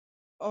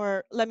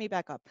 or let me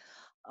back up.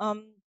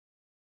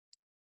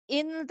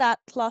 In that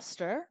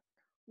cluster,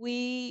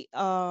 we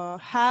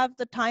have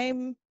the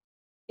time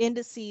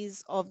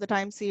indices of the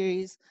time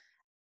series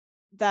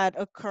that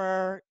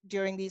occur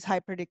during these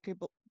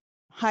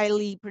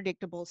highly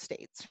predictable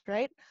states,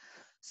 right?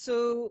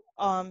 So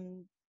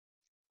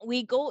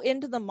we go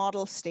into the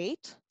model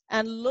state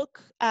and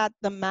look at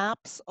the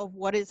maps of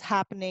what is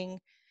happening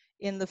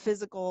in the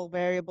physical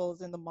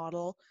variables in the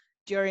model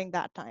during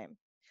that time.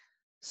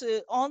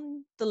 So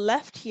on the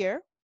left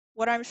here,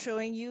 what I'm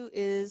showing you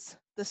is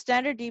the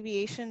standard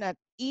deviation at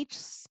each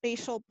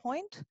spatial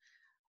point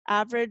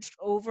averaged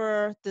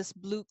over this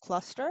blue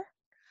cluster,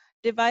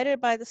 divided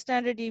by the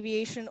standard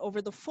deviation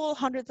over the full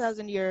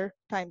 100,000-year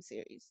time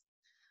series.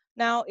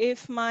 Now,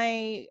 if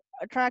my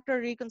attractor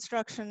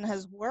reconstruction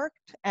has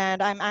worked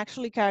and I'm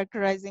actually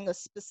characterizing a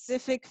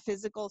specific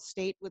physical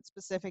state with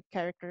specific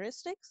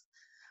characteristics,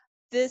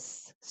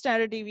 this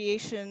standard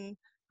deviation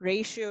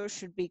ratio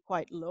should be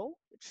quite low.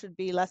 It should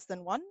be less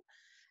than 1.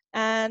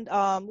 And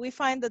we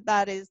find that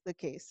that is the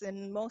case.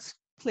 In most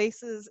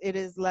places, it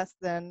is less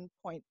than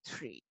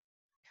 0.3.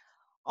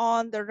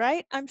 On the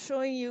right, I'm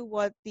showing you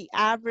what the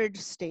average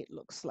state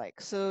looks like.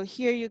 So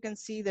here you can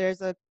see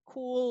there's a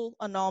cool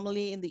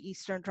anomaly in the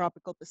eastern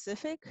tropical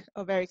Pacific,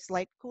 a very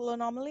slight cool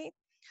anomaly.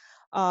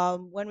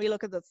 When we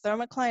look at the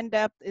thermocline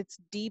depth, it's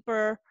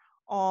deeper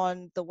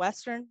on the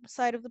western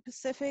side of the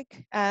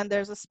Pacific, and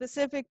there's a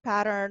specific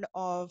pattern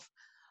of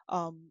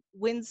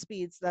wind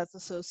speeds that's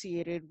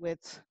associated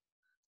with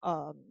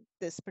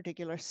this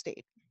particular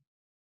state.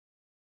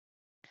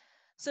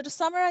 So to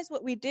summarize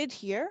what we did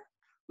here,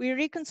 we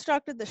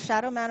reconstructed the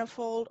shadow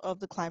manifold of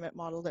the climate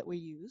model that we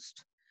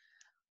used.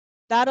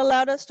 That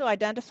allowed us to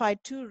identify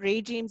 2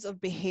 regimes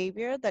of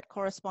behavior that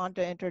correspond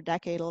to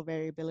interdecadal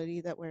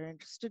variability that we're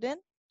interested in.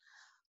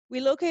 We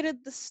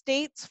located the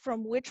states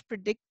from which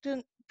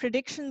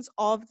predictions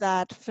of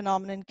that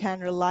phenomenon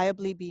can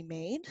reliably be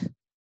made.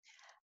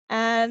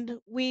 And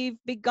we've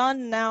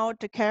begun now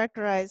to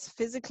characterize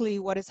physically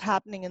what is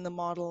happening in the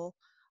model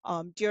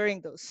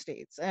during those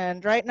states.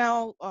 And right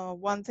now,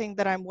 one thing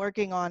that I'm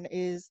working on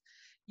is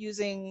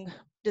using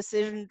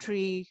decision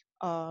tree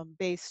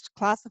based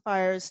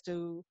classifiers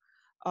to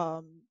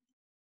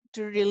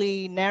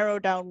really narrow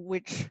down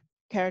which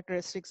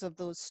characteristics of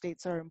those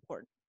states are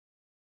important.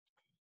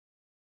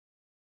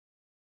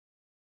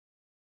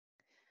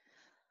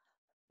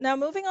 Now,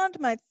 moving on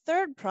to my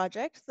third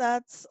project,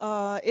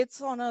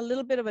 it's on a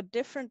little bit of a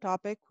different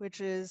topic,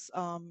 which is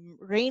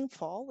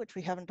rainfall, which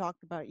we haven't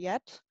talked about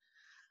yet.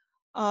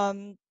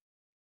 In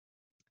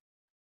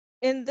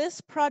this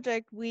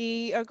project,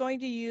 we are going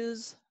to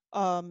use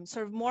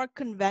sort of more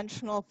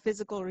conventional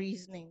physical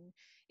reasoning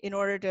in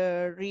order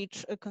to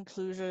reach a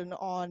conclusion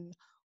on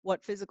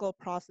what physical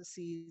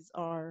processes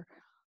are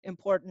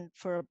important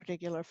for a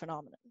particular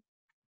phenomenon.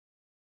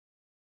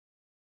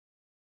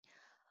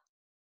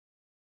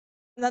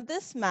 Now,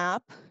 this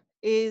map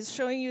is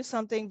showing you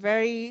something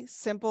very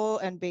simple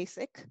and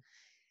basic.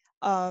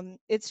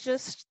 It's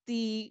just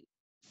the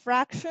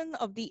fraction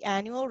of the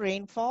annual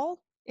rainfall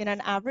in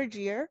an average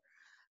year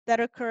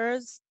that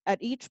occurs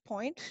at each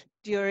point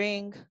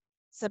during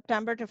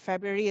September to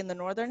February in the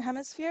Northern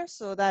Hemisphere.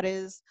 So that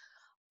is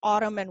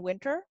autumn and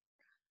winter,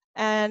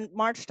 and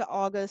March to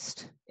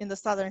August in the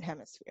Southern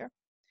Hemisphere.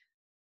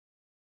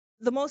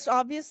 The most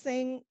obvious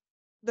thing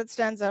that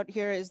stands out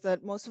here is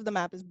that most of the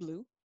map is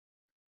blue.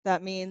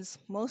 That means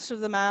most of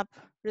the map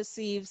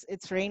receives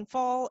its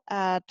rainfall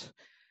at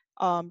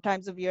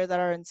times of year that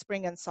are in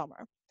spring and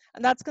summer.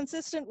 And that's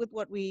consistent with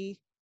what we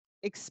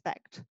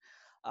expect.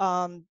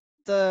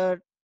 The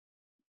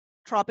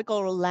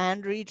tropical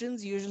land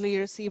regions usually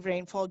receive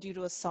rainfall due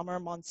to a summer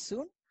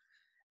monsoon,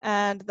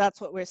 and that's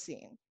what we're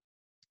seeing.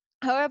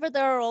 However,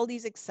 there are all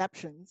these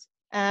exceptions,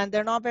 and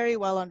they're not very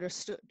well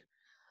understood.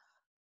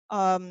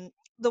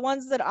 The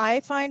ones that I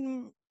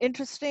find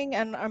interesting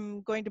and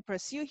I'm going to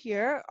pursue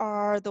here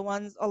are the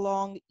ones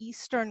along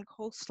eastern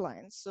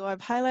coastlines. So I've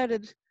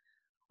highlighted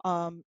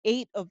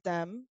 8 of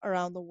them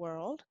around the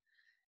world.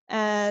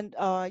 And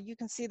you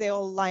can see they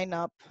all line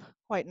up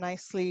quite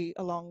nicely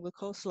along the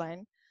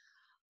coastline.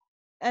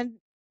 And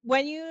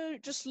when you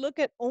just look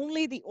at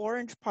only the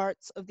orange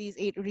parts of these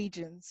 8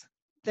 regions,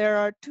 there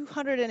are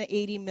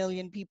 280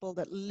 million people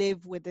that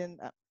live within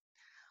them.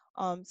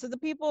 So the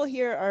people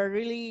here are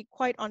really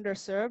quite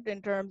underserved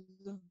in terms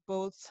of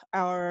both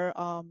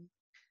our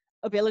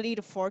ability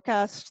to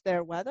forecast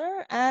their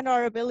weather and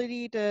our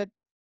ability to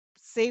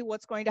say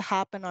what's going to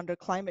happen under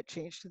climate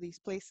change to these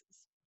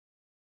places.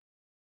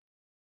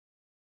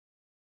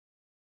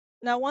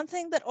 Now, one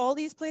thing that all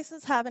these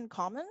places have in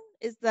common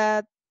is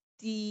that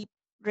the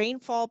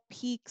rainfall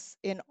peaks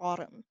in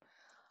autumn.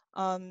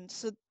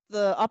 So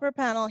the upper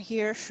panel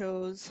here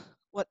shows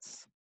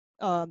what's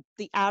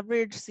the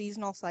average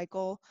seasonal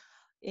cycle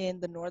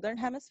in the Northern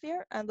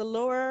Hemisphere, and the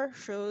lower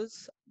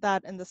shows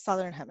that in the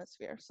Southern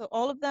Hemisphere. So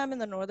all of them in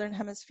the Northern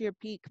Hemisphere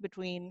peak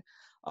between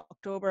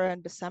October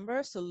and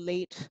December, so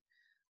late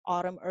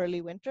autumn,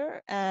 early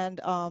winter, and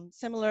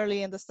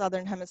similarly in the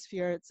Southern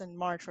Hemisphere, it's in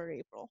March or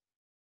April.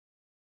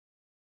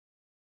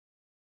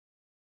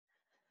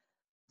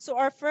 So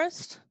our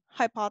first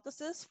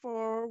hypothesis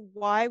for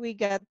why we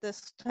get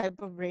this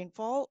type of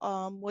rainfall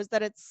was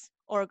that it's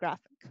orographic.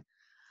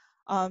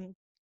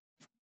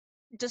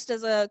 Just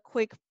as a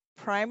quick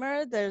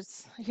primer,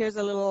 here's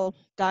a little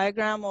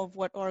diagram of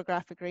what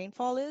orographic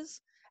rainfall is.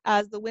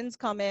 As the winds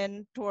come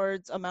in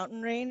towards a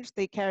mountain range,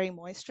 they carry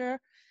moisture,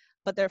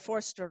 but they're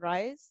forced to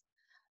rise,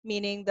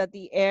 meaning that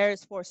the air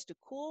is forced to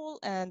cool,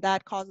 and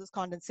that causes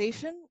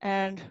condensation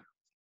and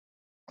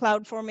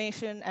cloud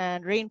formation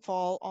and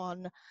rainfall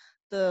on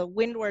the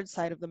windward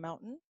side of the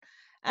mountain.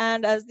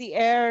 And as the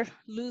air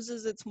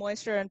loses its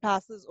moisture and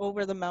passes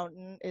over the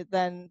mountain, it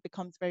then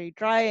becomes very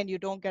dry and you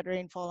don't get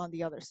rainfall on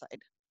the other side.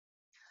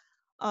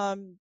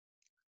 And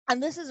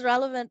this is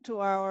relevant to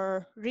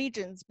our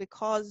regions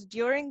because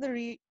during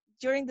the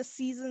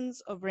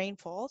seasons of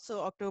rainfall,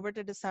 so October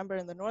to December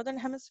in the Northern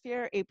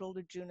Hemisphere, April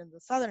to June in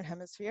the Southern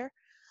Hemisphere,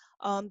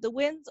 the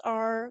winds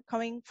are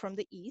coming from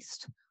the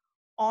east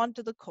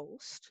onto the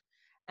coast.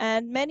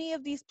 And many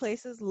of these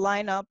places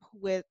line up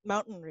with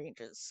mountain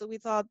ranges. So we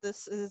thought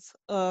this is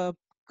a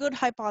good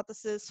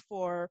hypothesis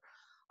for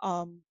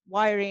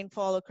why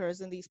rainfall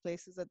occurs in these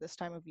places at this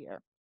time of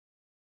year.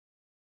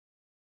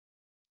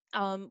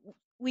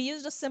 We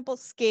used a simple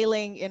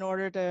scaling in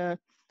order to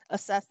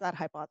assess that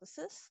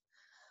hypothesis.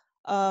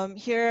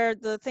 Here,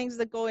 the things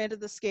that go into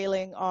the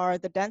scaling are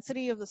the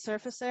density of the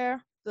surface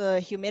air, the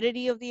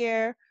humidity of the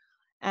air,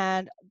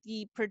 and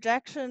the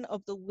projection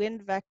of the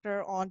wind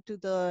vector onto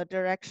the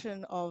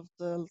direction of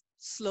the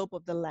slope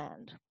of the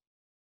land.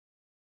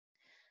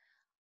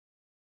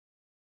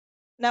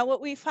 Now,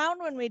 what we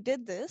found when we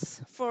did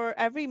this for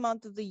every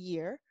month of the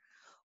year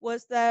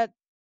was that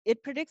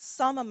it predicts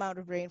some amount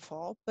of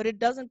rainfall, but it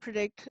doesn't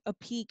predict a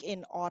peak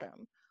in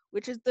autumn,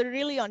 which is the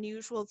really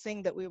unusual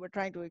thing that we were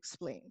trying to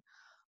explain.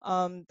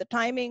 The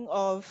timing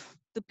of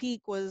the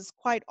peak was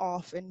quite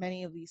off in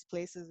many of these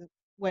places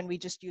when we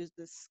just used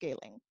this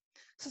scaling.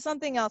 So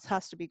something else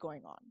has to be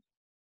going on.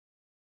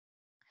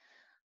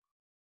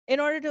 In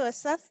order to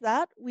assess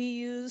that, we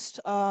used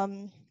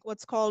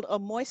what's called a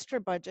moisture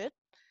budget.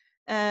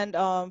 And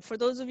for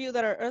those of you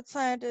that are earth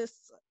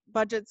scientists,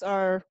 budgets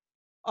are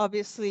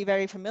obviously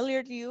very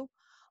familiar to you.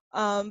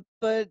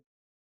 But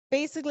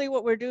basically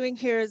what we're doing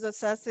here is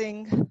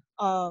assessing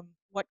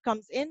what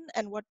comes in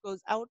and what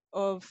goes out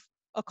of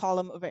a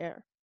column of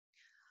air.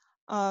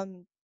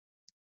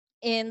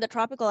 In the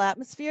tropical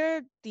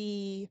atmosphere,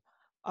 the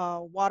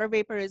water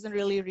vapor isn't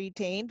really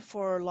retained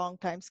for long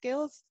time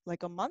scales,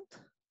 like a month.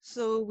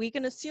 So we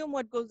can assume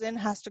what goes in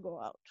has to go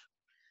out.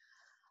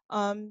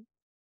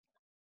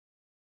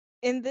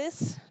 In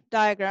this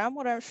diagram,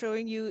 what I'm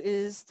showing you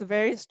is the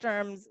various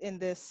terms in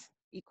this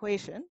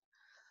equation.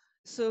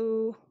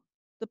 So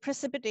the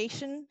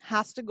precipitation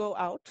has to go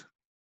out.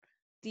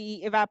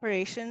 The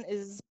evaporation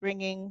is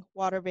bringing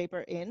water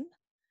vapor in.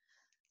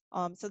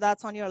 So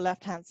that's on your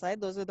left-hand side.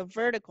 Those are the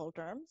vertical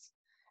terms.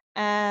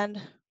 And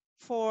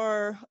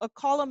for a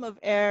column of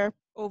air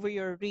over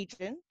your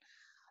region,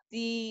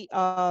 the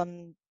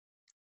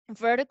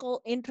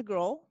vertical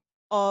integral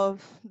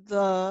of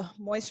the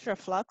moisture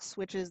flux,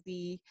 which is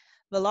the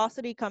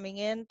velocity coming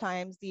in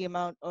times the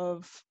amount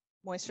of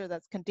moisture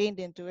that's contained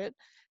into it,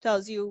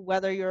 tells you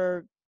whether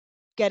you're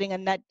getting a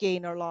net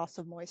gain or loss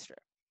of moisture.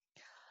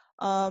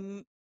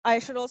 I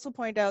should also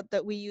point out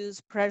that we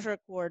use pressure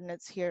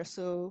coordinates here.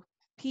 So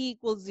P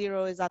equals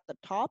 0 is at the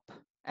top,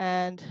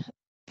 and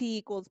P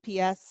equals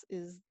PS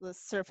is the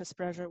surface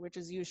pressure, which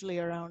is usually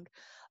around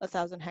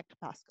 1,000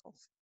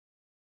 hectopascals.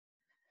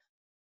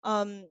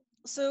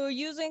 So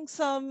using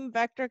some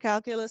vector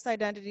calculus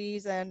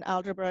identities and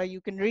algebra,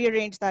 you can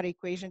rearrange that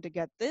equation to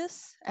get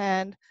this.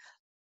 And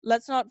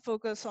let's not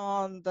focus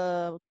on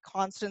the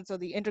constants or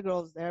the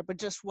integrals there, but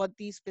just what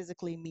these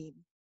physically mean.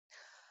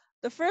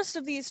 The first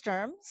of these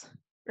terms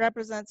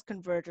represents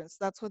convergence.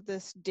 That's what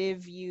this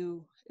div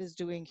u is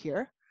doing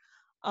here.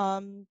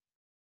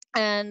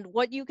 And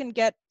what you can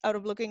get out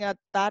of looking at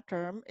that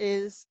term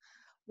is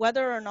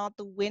whether or not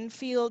the wind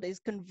field is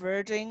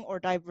converging or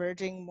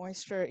diverging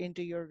moisture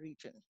into your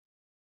region.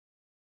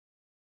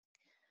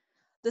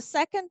 The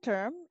second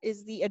term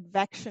is the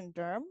advection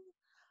term,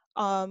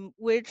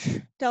 which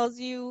tells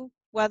you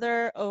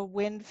whether a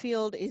wind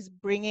field is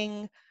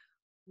bringing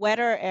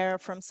wetter air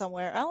from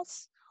somewhere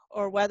else,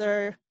 or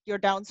whether you're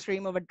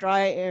downstream of a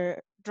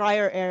drier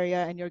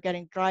area and you're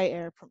getting dry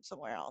air from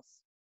somewhere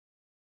else.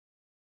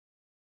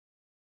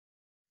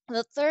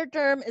 The third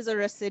term is a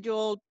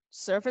residual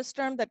surface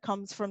term that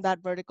comes from that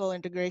vertical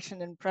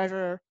integration in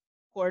pressure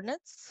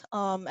coordinates.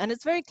 And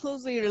it's very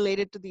closely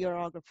related to the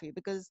orography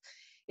because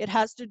it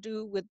has to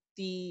do with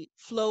the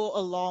flow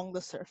along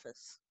the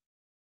surface.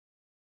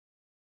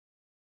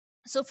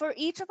 So for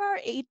each of our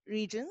 8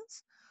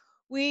 regions,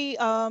 we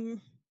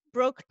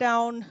broke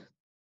down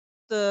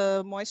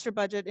the moisture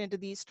budget into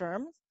these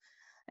terms.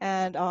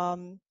 And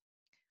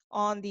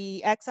on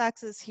the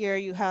x-axis here,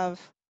 you have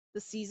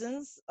the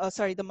seasons,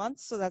 the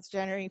months. So that's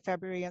January,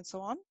 February, and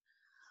so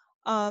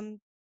on.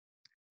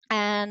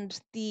 And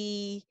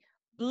the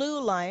blue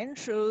line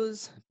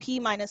shows P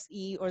minus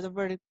E, or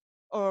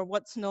or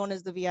what's known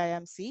as the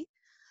VIMC.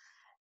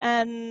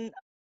 And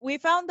we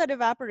found that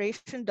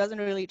evaporation doesn't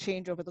really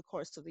change over the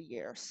course of the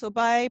year. So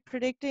by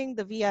predicting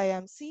the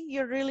VIMC,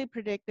 you're really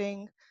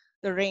predicting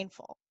the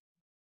rainfall.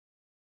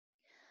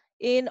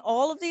 In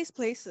all of these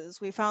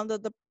places, we found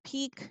that the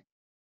peak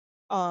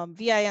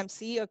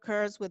VIMC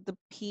occurs with the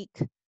peak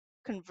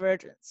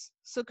convergence.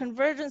 So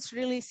convergence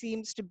really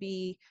seems to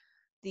be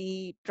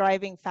the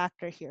driving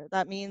factor here.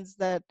 That means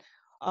that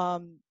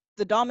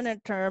the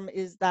dominant term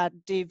is that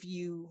div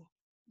u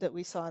that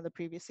we saw in the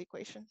previous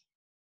equation.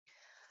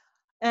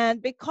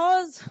 And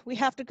because we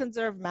have to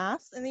conserve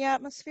mass in the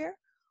atmosphere,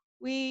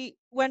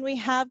 when we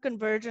have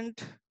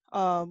convergent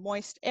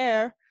moist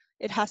air,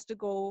 it has to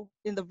go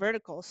in the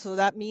vertical. So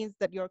that means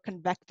that you're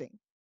convecting.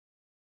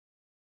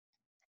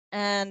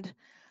 And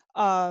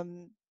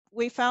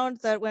we found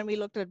that when we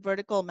looked at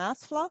vertical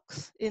mass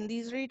flux in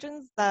these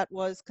regions, that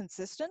was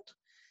consistent.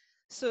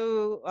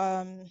 So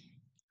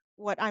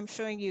what I'm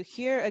showing you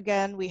here,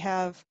 again, we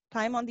have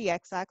time on the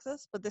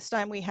x-axis, but this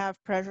time we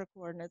have pressure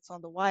coordinates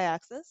on the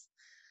y-axis.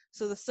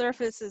 So the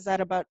surface is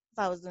at about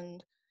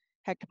 1,000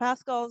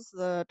 hectopascals.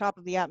 The top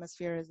of the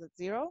atmosphere is at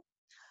 0.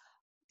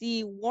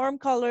 The warm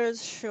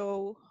colors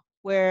show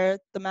where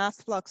the mass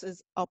flux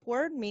is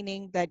upward,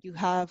 meaning that you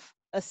have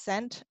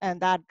ascent,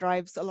 and that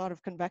drives a lot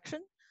of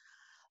convection.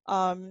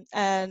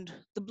 And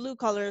the blue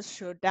colors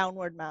show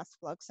downward mass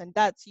flux, and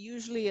that's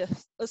usually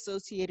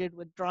associated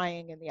with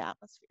drying in the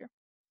atmosphere.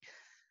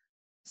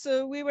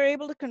 So we were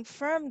able to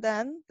confirm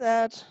then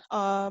that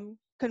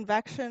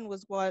convection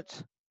was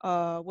what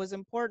was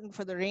important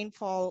for the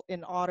rainfall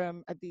in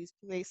autumn at these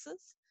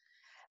places.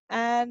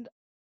 And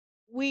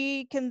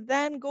we can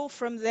then go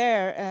from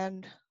there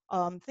and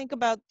think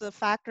about the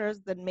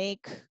factors that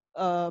make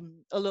a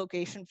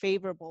location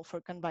favorable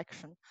for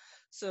convection.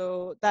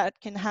 So that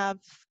can have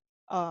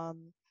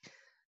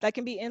That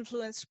can be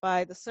influenced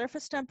by the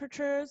surface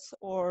temperatures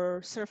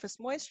or surface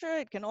moisture.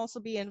 It can also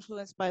be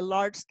influenced by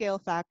large-scale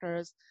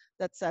factors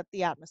that set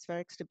the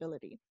atmospheric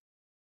stability.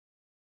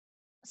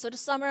 So to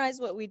summarize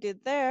what we did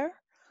there,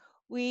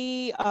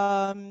 we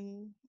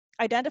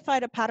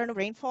identified a pattern of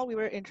rainfall we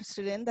were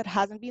interested in that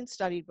hasn't been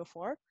studied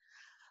before.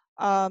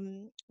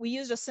 We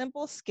used a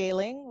simple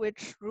scaling,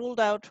 which ruled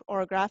out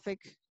orographic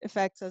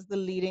effects as the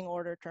leading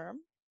order term.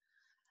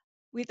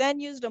 We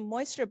then used a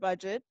moisture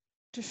budget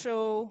to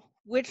show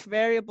which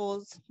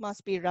variables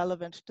must be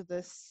relevant to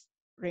this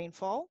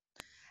rainfall.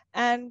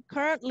 And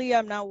currently,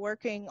 I'm now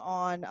working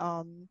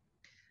on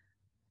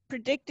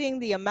predicting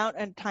the amount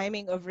and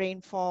timing of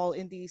rainfall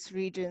in these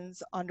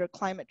regions under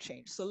climate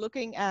change. So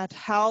looking at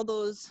how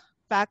those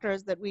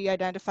factors that we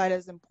identified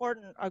as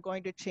important are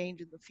going to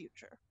change in the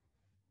future.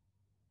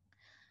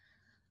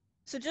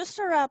 So just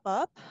to wrap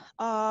up,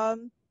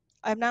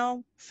 I've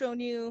now shown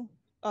you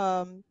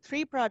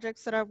 3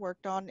 projects that I've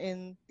worked on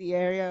in the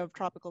area of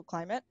tropical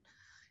climate.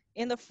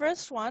 In the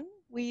first one,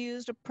 we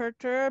used a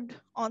perturbed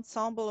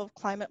ensemble of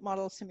climate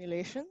model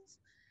simulations,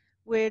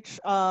 which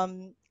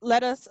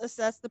let us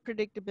assess the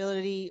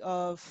predictability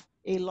of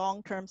a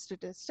long-term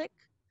statistic.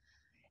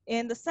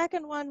 In the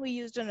second one, we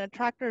used an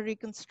attractor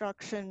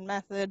reconstruction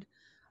method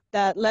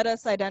that let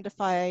us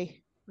identify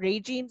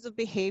regimes of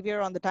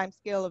behavior on the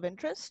timescale of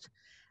interest,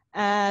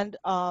 and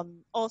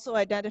also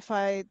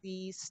identify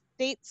the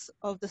states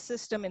of the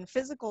system in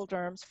physical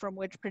terms from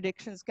which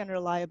predictions can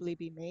reliably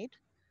be made.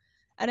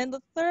 And in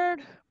the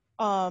third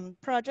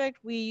project,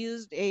 we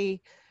used a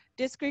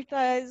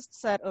discretized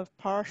set of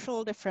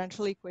partial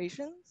differential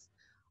equations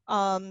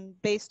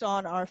based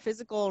on our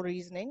physical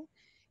reasoning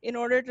in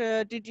order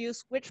to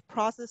deduce which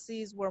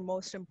processes were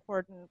most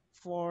important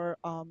for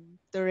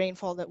the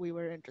rainfall that we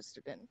were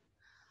interested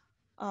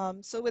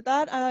in. So with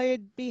that,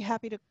 I'd be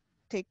happy to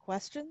take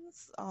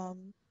questions.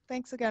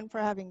 Thanks again for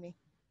having me.